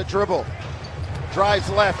 Siakam on the dribble. Drives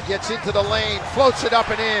left, gets into the lane, floats it up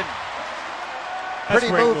and in.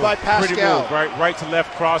 Pretty move by Pascal. Pretty move, right to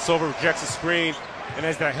left crossover, rejects the screen. And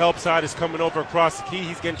as that help side is coming over across the key,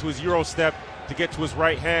 he's getting to his Euro step to get to his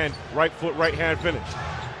right hand, right foot, right hand finish.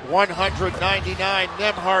 199,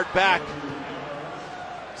 Nembhard back.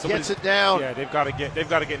 Gets it down. Yeah, they've got to get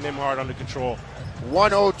Nembhard under control.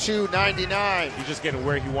 102-99. He's just getting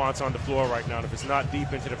where he wants on the floor right now. And if it's not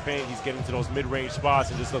deep into the paint, he's getting to those mid-range spots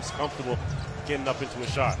and just looks comfortable getting up into a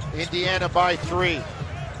shot. Indiana by 3.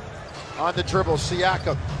 On the dribble,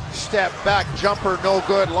 Siakam. Step back, jumper, no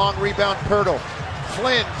good. Long rebound, Pirtle.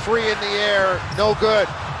 Flynn, 3 in the air, no good.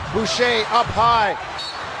 Boucher up high.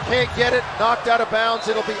 Can't get it, knocked out of bounds.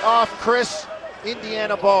 It'll be off Chris.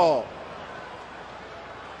 Indiana ball.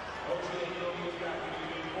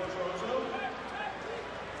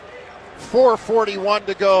 .441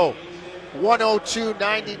 to go.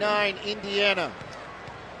 102-99 Indiana.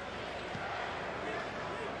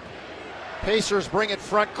 Pacers bring it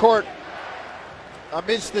front court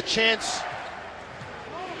amidst the chance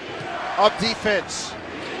of defense.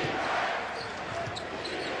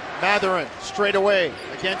 Mathurin straight away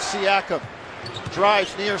against Siakam.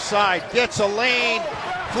 Drives near side, gets a lane,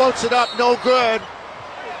 floats it up, no good.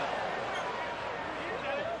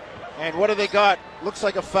 And what do they got? Looks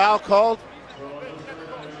like a foul called.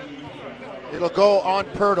 It'll go on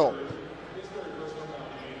Pirtle.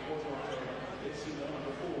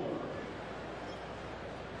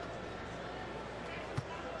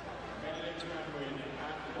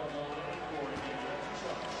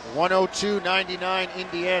 102-99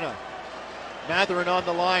 Indiana. Mathurin on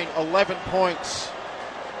the line, 11 points.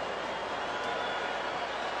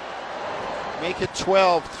 Make it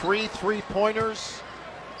 12. 3 3-pointers.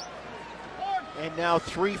 And now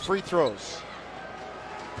 3 free throws.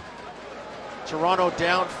 Toronto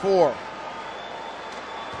down 4.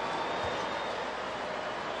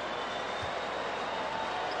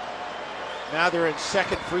 Mathurin's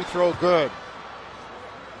second free throw good.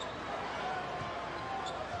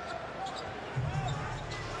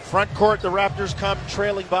 Front court, the Raptors come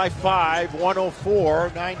trailing by 5,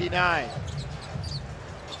 104-99.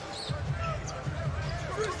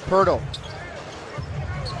 Pirtle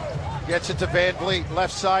gets it to Van Vliet,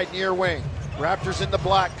 left side near wing. Raptors in the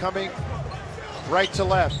black, coming right to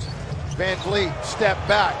left. Van Vliet, step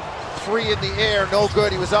back, 3 in the air, no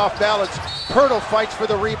good, he was off balance. Pirtle fights for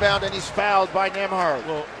the rebound and he's fouled by Nembhard.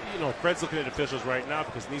 Well, Fred's looking at officials right now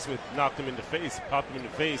because Neesmith knocked him in the face, popped him in the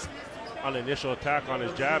face on the initial attack on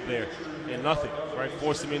his jab there, and nothing, right?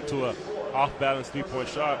 Forced him into a off-balance three-point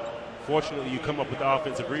shot. Fortunately, you come up with the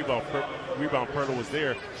offensive rebound. Pirtle was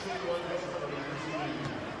there.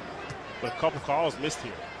 But a couple calls missed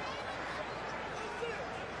here.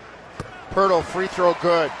 Pirtle free throw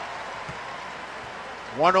good.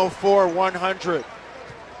 104-100.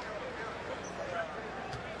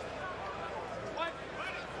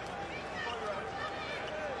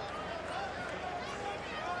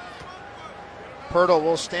 Pirtle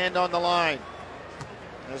will stand on the line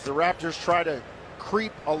as the Raptors try to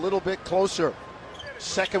creep a little bit closer.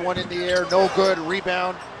 Second one in the air, no good.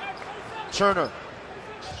 Rebound, Turner.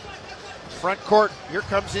 Front court, here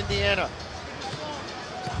comes Indiana.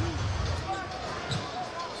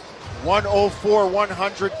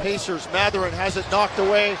 104-100 Pacers. Mathurin has it knocked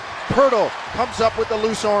away. Pirtle comes up with the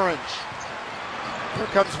loose orange. Here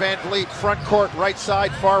comes Van Vliet, front court, right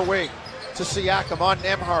side, far wing. To Siakam on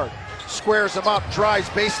Nembhard. Squares him up, drives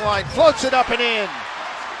baseline, floats it up and in.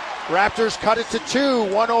 Raptors cut it to 2,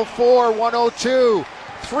 104-102.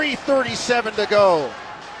 3:37 to go.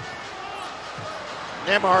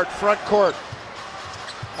 Nembhard front court.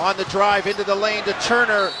 On the drive into the lane to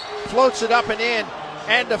Turner. Floats it up and in.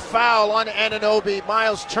 And a foul on Anunoby.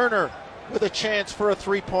 Miles Turner with a chance for a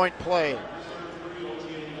three-point play.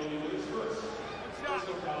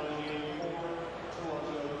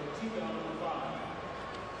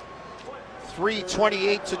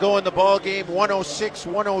 .328 to go in the ball game.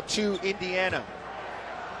 106-102 Indiana.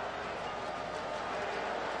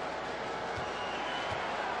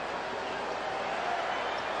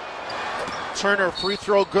 Turner free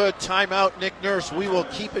throw good. Timeout Nick Nurse. We will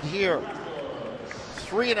keep it here.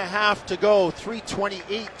 3.5 to go.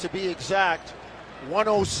 3:28 to be exact.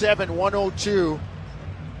 107-102.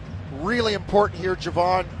 Really important here,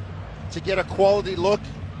 Jevohn, to get a quality look.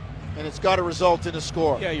 And it's got to result in a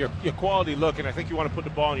score. Yeah, your quality look, and I think you want to put the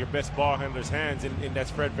ball in your best ball handler's hands, and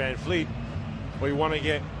that's Fred Van Vliet. Or you want to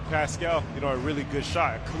get Pascal, a really good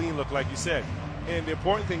shot, a clean look, like you said. And the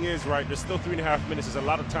important thing is, right, there's still 3.5 minutes. There's a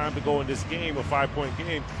lot of time to go in this game, a 5-point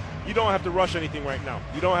game. You don't have to rush anything right now.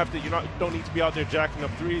 You don't have to. You don't need to be out there jacking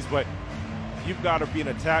up threes, but you've got to be in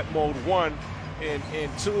attack mode, 1,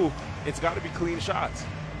 and 2. It's got to be clean shots.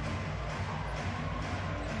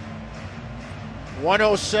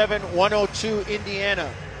 107-102 Indiana.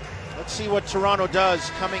 Let's see what Toronto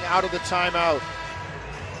does coming out of the timeout.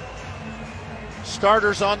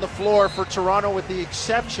 Starters on the floor for Toronto with the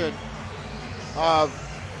exception of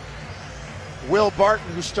Will Barton,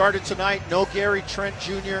 who started tonight. No Gary Trent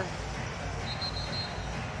Jr.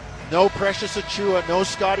 No Precious Achiuwa. No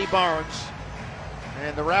Scotty Barnes.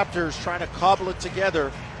 And the Raptors trying to cobble it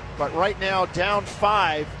together. But right now down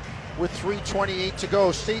 5 with 3:28 to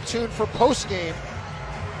go. Stay tuned for postgame,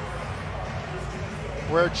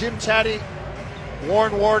 where Jim Taddy,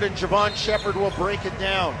 Warren Ward, and Jevohn Shepherd will break it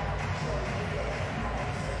down.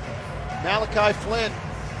 Malachi Flynn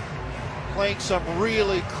playing some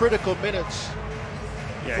really critical minutes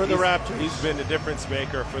for the Raptors. He's been the difference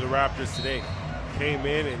maker for the Raptors today. Came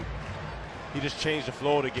in and he just changed the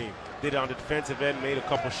flow of the game. Did it on the defensive end, made a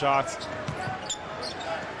couple shots.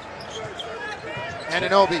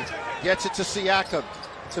 Anunoby gets it to Siakam,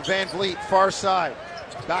 to Van Vliet, far side.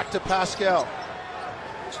 Back to Pascal.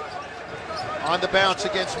 On the bounce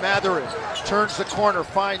against Mathurin. Turns the corner,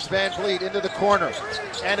 finds Van Vliet into the corner.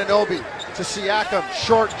 Anunoby to Siakam.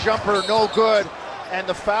 Short jumper, no good. And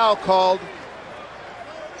the foul called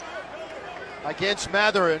against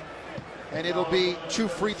Mathurin. And it'll be 2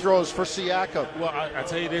 free throws for Siakam. Well, I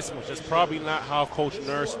tell you this much. That's probably not how Coach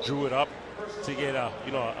Nurse drew it up to get a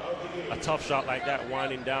tough shot like that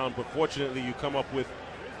winding down. But fortunately, you come up with,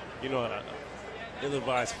 an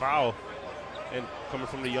ill-advised foul. And coming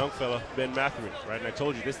from the young fella, Ben Mathurin, right? And I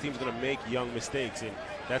told you, this team's going to make young mistakes, and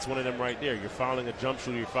that's one of them right there. You're fouling a jump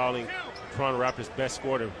shooter. You're fouling Toronto Raptors' best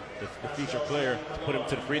scorer, the feature player, to put him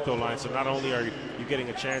to the free throw line. So not only are you getting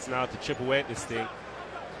a chance now to chip away at this thing,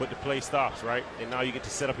 but the play stops, right? And now you get to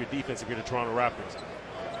set up your defense if you're the Toronto Raptors.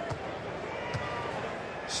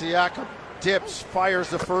 Siakam dips, fires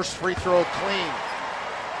the first free throw clean.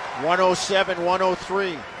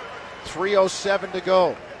 107-103. 3:07 to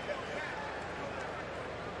go.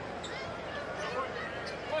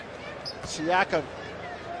 Siakam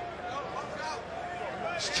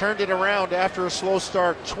has turned it around after a slow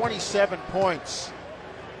start. 27 points.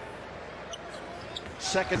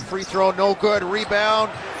 Second free throw, no good. Rebound,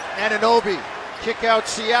 Anunoby. Kick out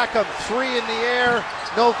Siakam. Three in the air,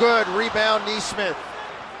 no good. Rebound, Nesmith.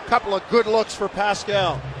 Couple of good looks for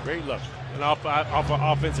Pascal. Great look. And off an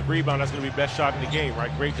offensive rebound, that's going to be best shot in the game, right?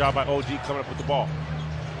 Great job by OG coming up with the ball.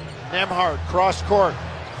 Nembhard, cross court.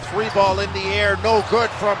 Three ball in the air, no good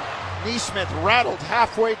from Nesmith. Rattled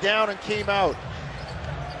halfway down and came out.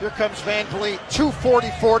 Here comes Van Vliet.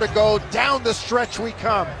 2:44 to go. Down the stretch we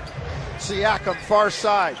come. Siakam, far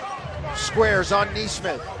side. Squares on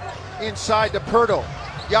Nesmith. Inside to Pirtle.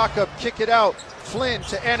 Jakob, kick it out. Flynn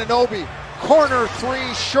to Anunoby. Corner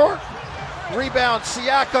three, short. Rebound,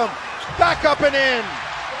 Siakam. Back up and in.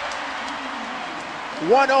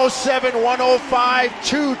 107-105,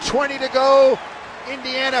 2:20 to go.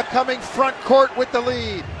 Indiana coming front court with the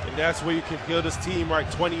lead. And that's where you can kill this team, right?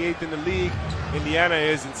 28th in the league. Indiana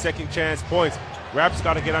is in second chance points. Raps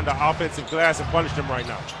got to get under offensive glass and punish them right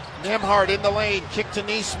now. Nembhard in the lane, kick to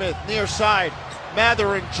Nesmith, near side.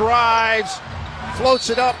 Mathurin drives, floats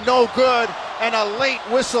it up, no good, and a late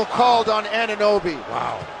whistle called on Anunoby.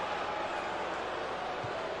 Wow.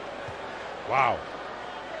 Wow.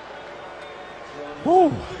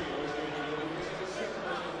 Whew.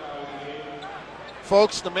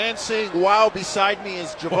 Folks, the man saying wow beside me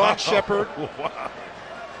is Jevohn Shepherd. Wow.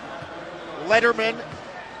 Letterman,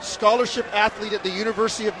 scholarship athlete at the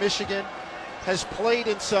University of Michigan, has played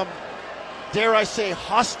in some, dare I say,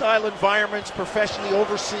 hostile environments professionally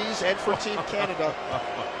overseas and for Team Canada.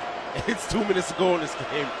 It's 2 minutes to go in this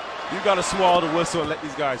game. You got to swallow the whistle and let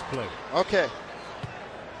these guys play. Okay.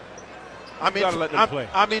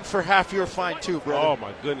 I'm in for half your fine too, brother. Oh,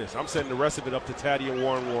 my goodness. I'm setting the rest of it up to Taddy and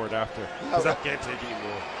Warren Ward after, because I can't take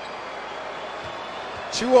anymore.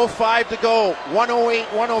 2:05 to go.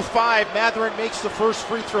 108-105. Mathurin makes the first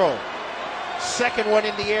free throw. Second one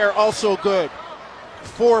in the air, also good.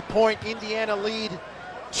 4-point Indiana lead.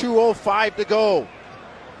 2:05 to go.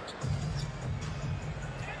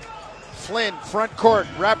 Flynn, front court.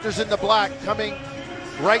 Raptors in the black, coming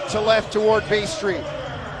right to left toward Bay Street.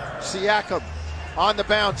 Siakam on the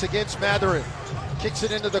bounce against Mathurin. Kicks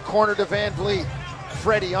it into the corner to Van Vliet.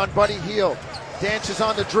 Freddie on Buddy Hield. Dances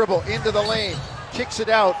on the dribble into the lane. Kicks it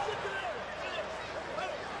out.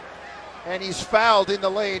 And he's fouled in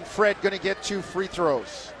the lane. Fred going to get 2 free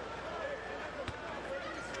throws.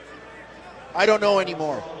 I don't know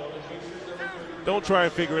anymore. Don't try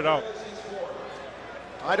and figure it out.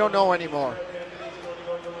 I don't know anymore.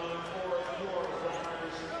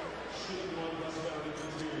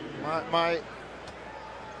 My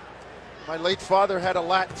late father had a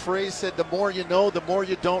Latin phrase, said the more you know, the more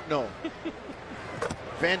you don't know.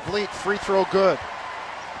 Van Vliet, free throw good.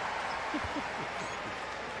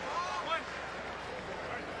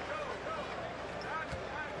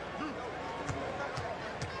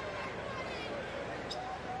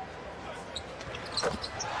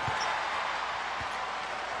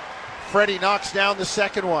 Freddie knocks down the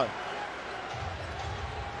second one.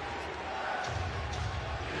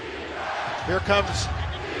 Here comes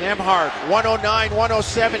Nembhard.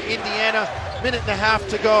 109-107, Indiana. Minute and a half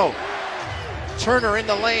to go. Turner in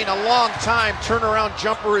the lane, a long time. Turnaround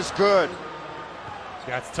jumper is good.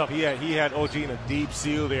 That's tough. He had OG in a deep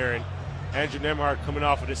seal there, and Andrew Nembhard coming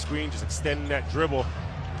off of the screen, just extending that dribble.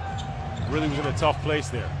 Really was in a tough place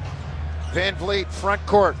there. Van Vliet, front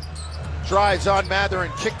court. Drives on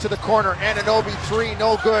Mathurin, kick to the corner. Anunoby, three,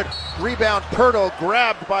 no good. Rebound, Pirtle,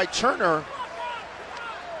 grabbed by Turner.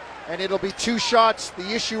 And it'll be 2 shots.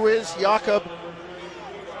 The issue is Jakob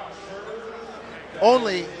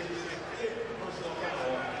only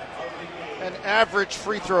an average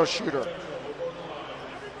free throw shooter.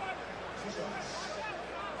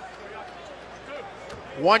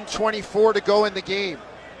 .124 to go in the game.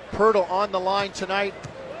 Pirtle on the line tonight.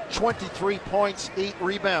 23 points, 8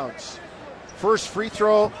 rebounds. First free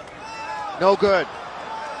throw, no good.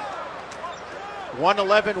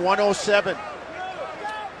 111-107.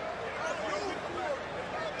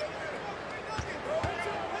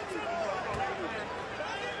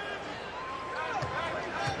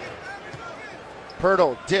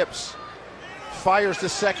 Pirtle dips, fires the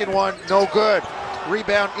second one, no good.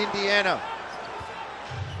 Rebound, Indiana.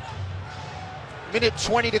 Minute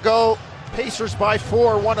 20 to go. Pacers by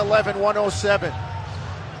 4, 111-107.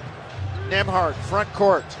 Nembhard, front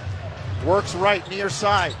court. Works right, near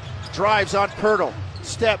side. Drives on Pirtle.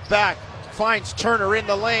 Step back. Finds Turner in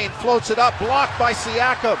the lane. Floats it up. Blocked by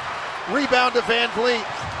Siakam. Rebound to Van Vliet.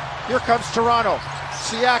 Here comes Toronto.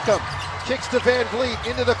 Siakam kicks to Van Vliet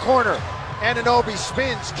into the corner. Anunoby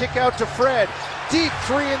spins. Kick out to Fred. Deep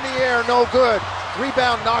three in the air. No good.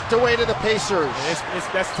 Rebound knocked away to the Pacers. That's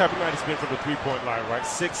the type of night it's been from the three-point line, right?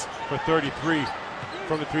 6 for 33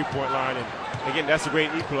 from the three-point line. And again, that's a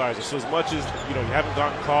great equalizer. So as much as, you haven't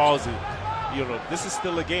gotten calls, and, this is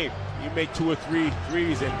still a game. You make 2 or 3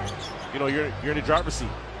 threes and, you're in the driver's seat.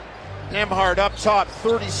 Nembhard up top,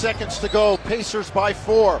 30 seconds to go. Pacers by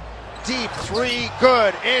 4. Deep three,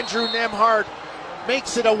 good. Andrew Nembhard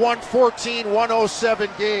makes it a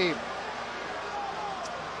 114-107 game.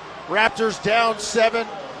 Raptors down 7,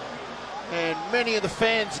 and many of the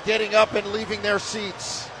fans getting up and leaving their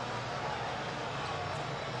seats.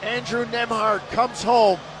 Andrew Nembhard comes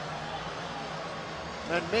home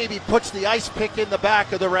and maybe puts the ice pick in the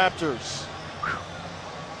back of the Raptors.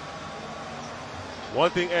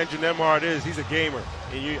 One thing Andrew Nembhard is, he's a gamer.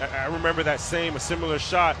 And I remember a similar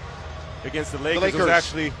shot against the Lakers. It was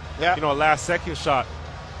actually, a last-second shot.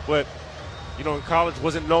 But, in college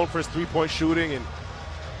wasn't known for his three-point shooting, and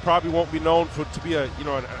probably won't be known to be a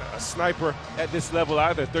sniper at this level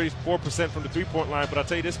either. 34% from the three-point line, but I'll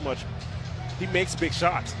tell you this much: he makes big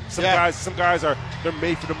shots. Some guys they're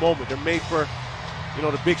made for the moment. They're made for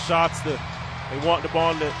the big shots. They want the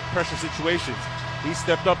ball in the pressure situations. He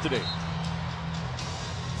stepped up today.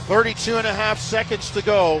 32 and a half seconds to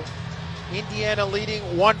go. Indiana leading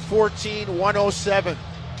 114-107.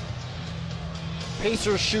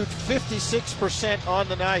 Pacers shoot 56% on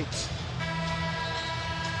the night.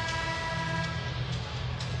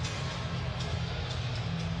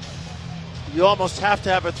 You almost have to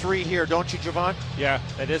have a 3 here, don't you, Jevohn? Yeah,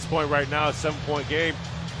 at this point right now, it's a 7-point game.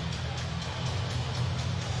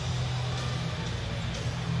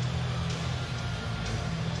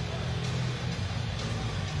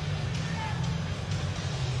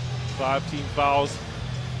 Five team fouls.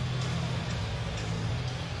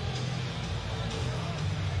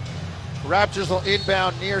 Raptors will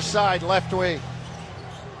inbound near side, left wing.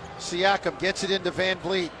 Siakam gets it into Van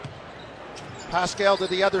Vliet. Pascal to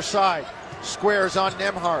the other side. Squares on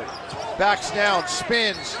Nembhard. Backs down,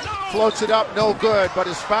 spins, floats it up, no good, but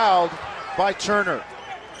is fouled by Turner.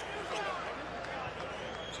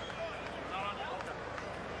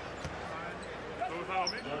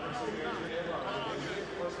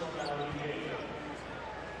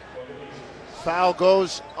 Foul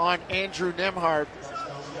goes on Andrew Nembhard.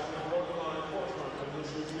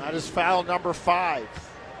 That is foul number 5.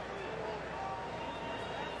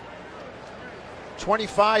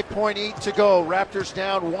 25.8 to go. Raptors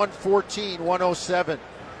down 114-107.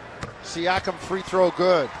 Siakam free throw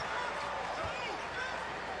good.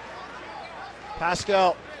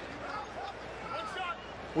 Pascal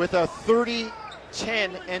with a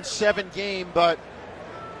 30-10-7 game, but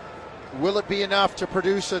will it be enough to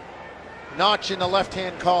produce a notch in the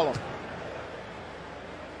left-hand column?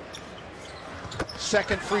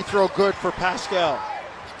 Second free throw good for Pascal.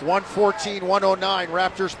 114-109.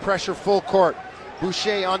 Raptors pressure full court.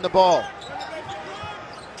 Boucher on the ball.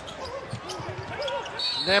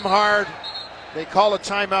 Nembhard, they call a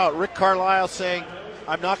timeout. Rick Carlisle saying,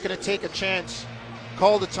 I'm not going to take a chance.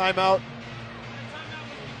 Call the timeout.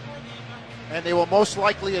 And they will most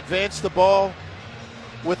likely advance the ball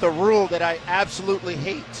with a rule that I absolutely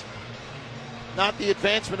hate. Not the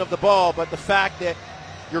advancement of the ball, but the fact that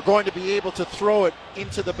you're going to be able to throw it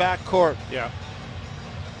into the backcourt. Yeah.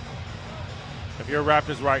 If you're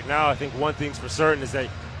Raptors right now, I think one thing's for certain is that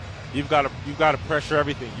you've got to pressure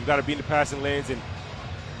everything. You've got to be in the passing lanes, and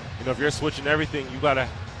if you're switching everything, you've got to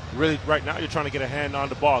really, right now you're trying to get a hand on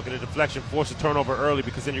the ball, get a deflection, force a turnover early,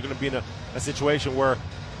 because then you're going to be in a situation where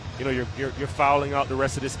you're fouling out the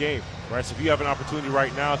rest of this game, right? So if you have an opportunity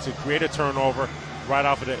right now to create a turnover right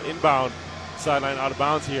off of the inbound sideline out of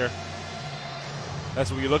bounds here, that's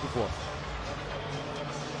what you're looking for.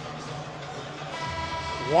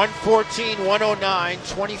 114-109,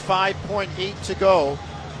 25.8 to go.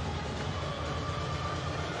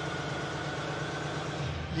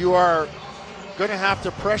 You are going to have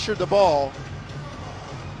to pressure the ball.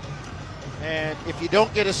 And if you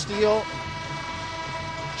don't get a steal,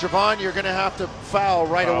 Jevohn, you're going to have to foul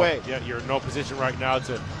right away. Yeah, you're in no position right now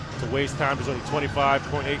to waste time. There's only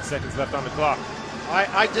 25.8 seconds left on the clock.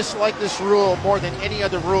 I dislike this rule more than any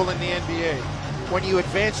other rule in the NBA. when you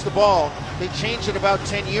advance the ball, they changed it about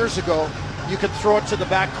 10 years ago, you can throw it to the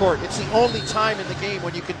backcourt. It's the only time in the game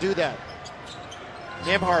when you can do that.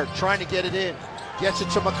 Nembhard trying to get it in. Gets it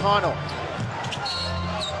to McConnell.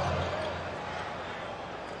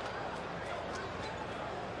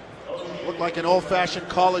 Looked like an old-fashioned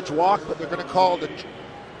college walk, but they're going to call the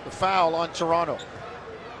foul on Toronto.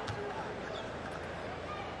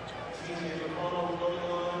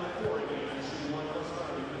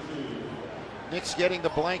 Nick's getting the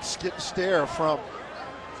blank stare from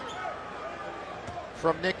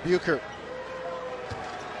Nick Bucher.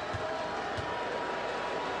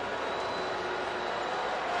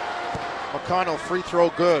 McConnell, free throw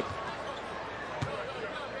good.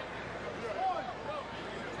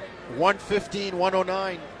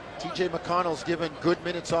 115-109. TJ McConnell's given good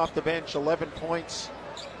minutes off the bench, 11 points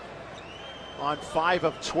on 5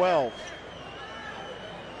 of 12.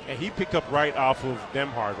 And he picked up right off of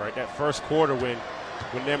Nembhard, right? That first quarter when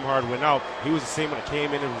Nembhard went out, he was the same when it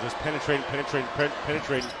came in and was just penetrating, and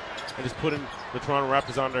just putting the Toronto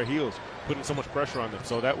Raptors on their heels, putting so much pressure on them.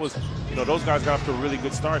 So that was, those guys got off to a really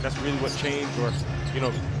good start. That's really what changed or,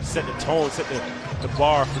 set the tone, set the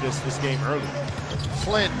bar for this game early.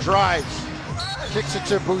 Flynn drives, kicks it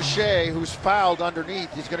to Boucher, who's fouled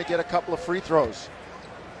underneath. He's going to get a couple of free throws.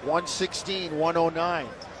 116-109.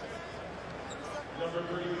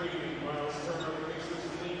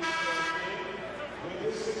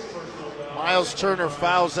 Miles Turner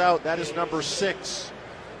fouls out. That is number 6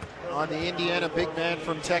 on the Indiana big man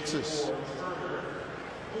from Texas.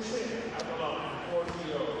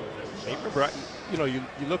 Hey, remember, you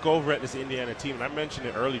look over at this Indiana team, and I mentioned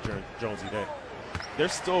it early, Jonesy, that they're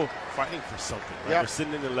still fighting for something. Right? Yep. They're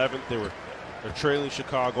sitting in 11th. They're trailing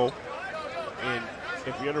Chicago, and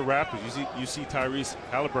if you're the Raptors, you see Tyrese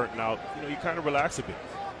Halliburton out. You kind of relax a bit.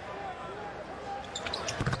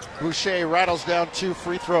 Boucher rattles down 2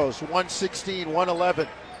 free throws. 116-111.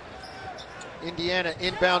 Indiana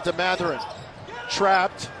inbound to Mathurin.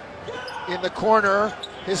 Trapped in the corner.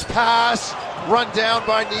 His pass run down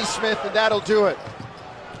by Nesmith, and that'll do it.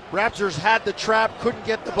 Raptors had the trap, couldn't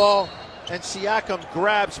get the ball, and Siakam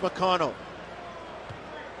grabs McConnell.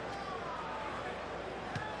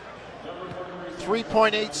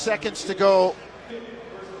 3.8 seconds to go.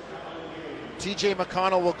 TJ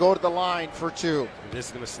McConnell will go to the line for 2. This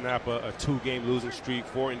is going to snap a 2-game losing streak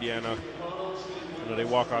for Indiana. They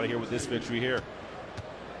walk out of here with this victory here.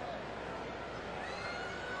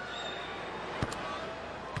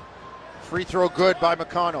 Free throw good by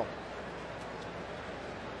McConnell.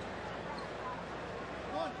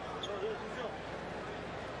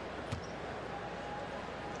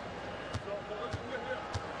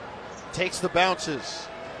 Takes the bounces.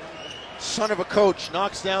 Son of a coach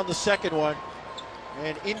knocks down the second one.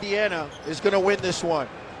 And Indiana is going to win this one.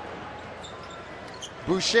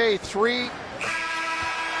 Boucher, 3.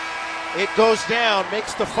 It goes down,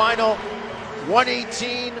 makes the final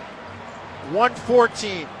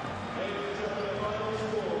 118-114.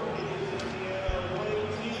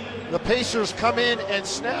 The Pacers come in and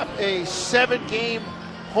snap a 7-game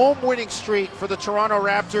home winning streak for the Toronto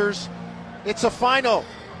Raptors. It's a final.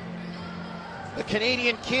 The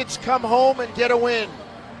Canadian kids come home and get a win.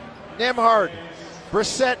 Nembhard,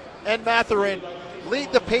 Brissett, and Mathurin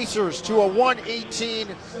lead the Pacers to a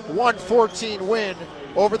 118-114 win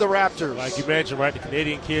over the Raptors. Like you mentioned, right, the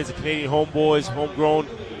Canadian kids, the Canadian homeboys, homegrown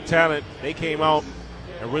talent, they came out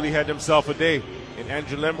and really had themselves a day. And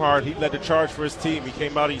Andrew Nembhard, he led the charge for his team. He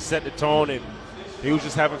came out, he set the tone, and he was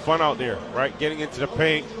just having fun out there, right? Getting into the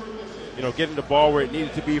paint, getting the ball where it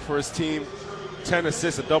needed to be for his team. 10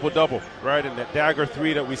 assists, a double-double, right? And that dagger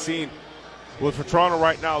 3 that we've seen. Well, for Toronto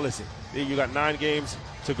right now, listen, you got 9 games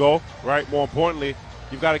to go, right? More importantly,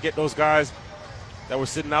 you've got to get those guys that were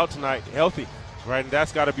sitting out tonight healthy, right? And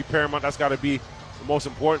that's got to be paramount. That's got to be the most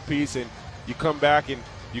important piece. And you come back and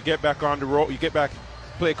you get back on the road. You get back,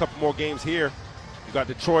 play a couple more games here. You got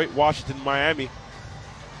Detroit, Washington, Miami.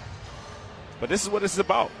 But this is what this is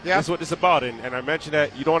about. Yeah. This is what this is about. And I mentioned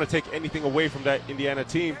that you don't want to take anything away from that Indiana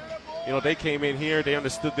team. They came in here. They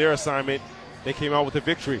understood their assignment. They came out with a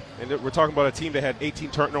victory. And we're talking about a team that had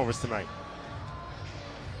 18 turnovers tonight.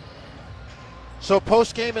 So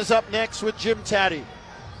post-game is up next with Jim Taddy,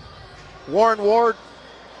 Warren Ward,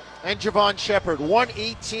 and Jevohn Shepherd.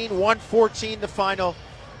 118-114 the final.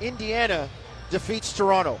 Indiana defeats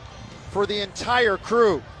Toronto. For the entire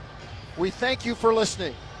crew, we thank you for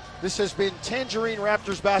listening. This has been Tangerine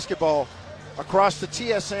Raptors basketball across the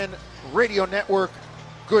TSN radio network.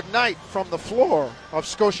 Good night from the floor of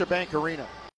Scotiabank Arena.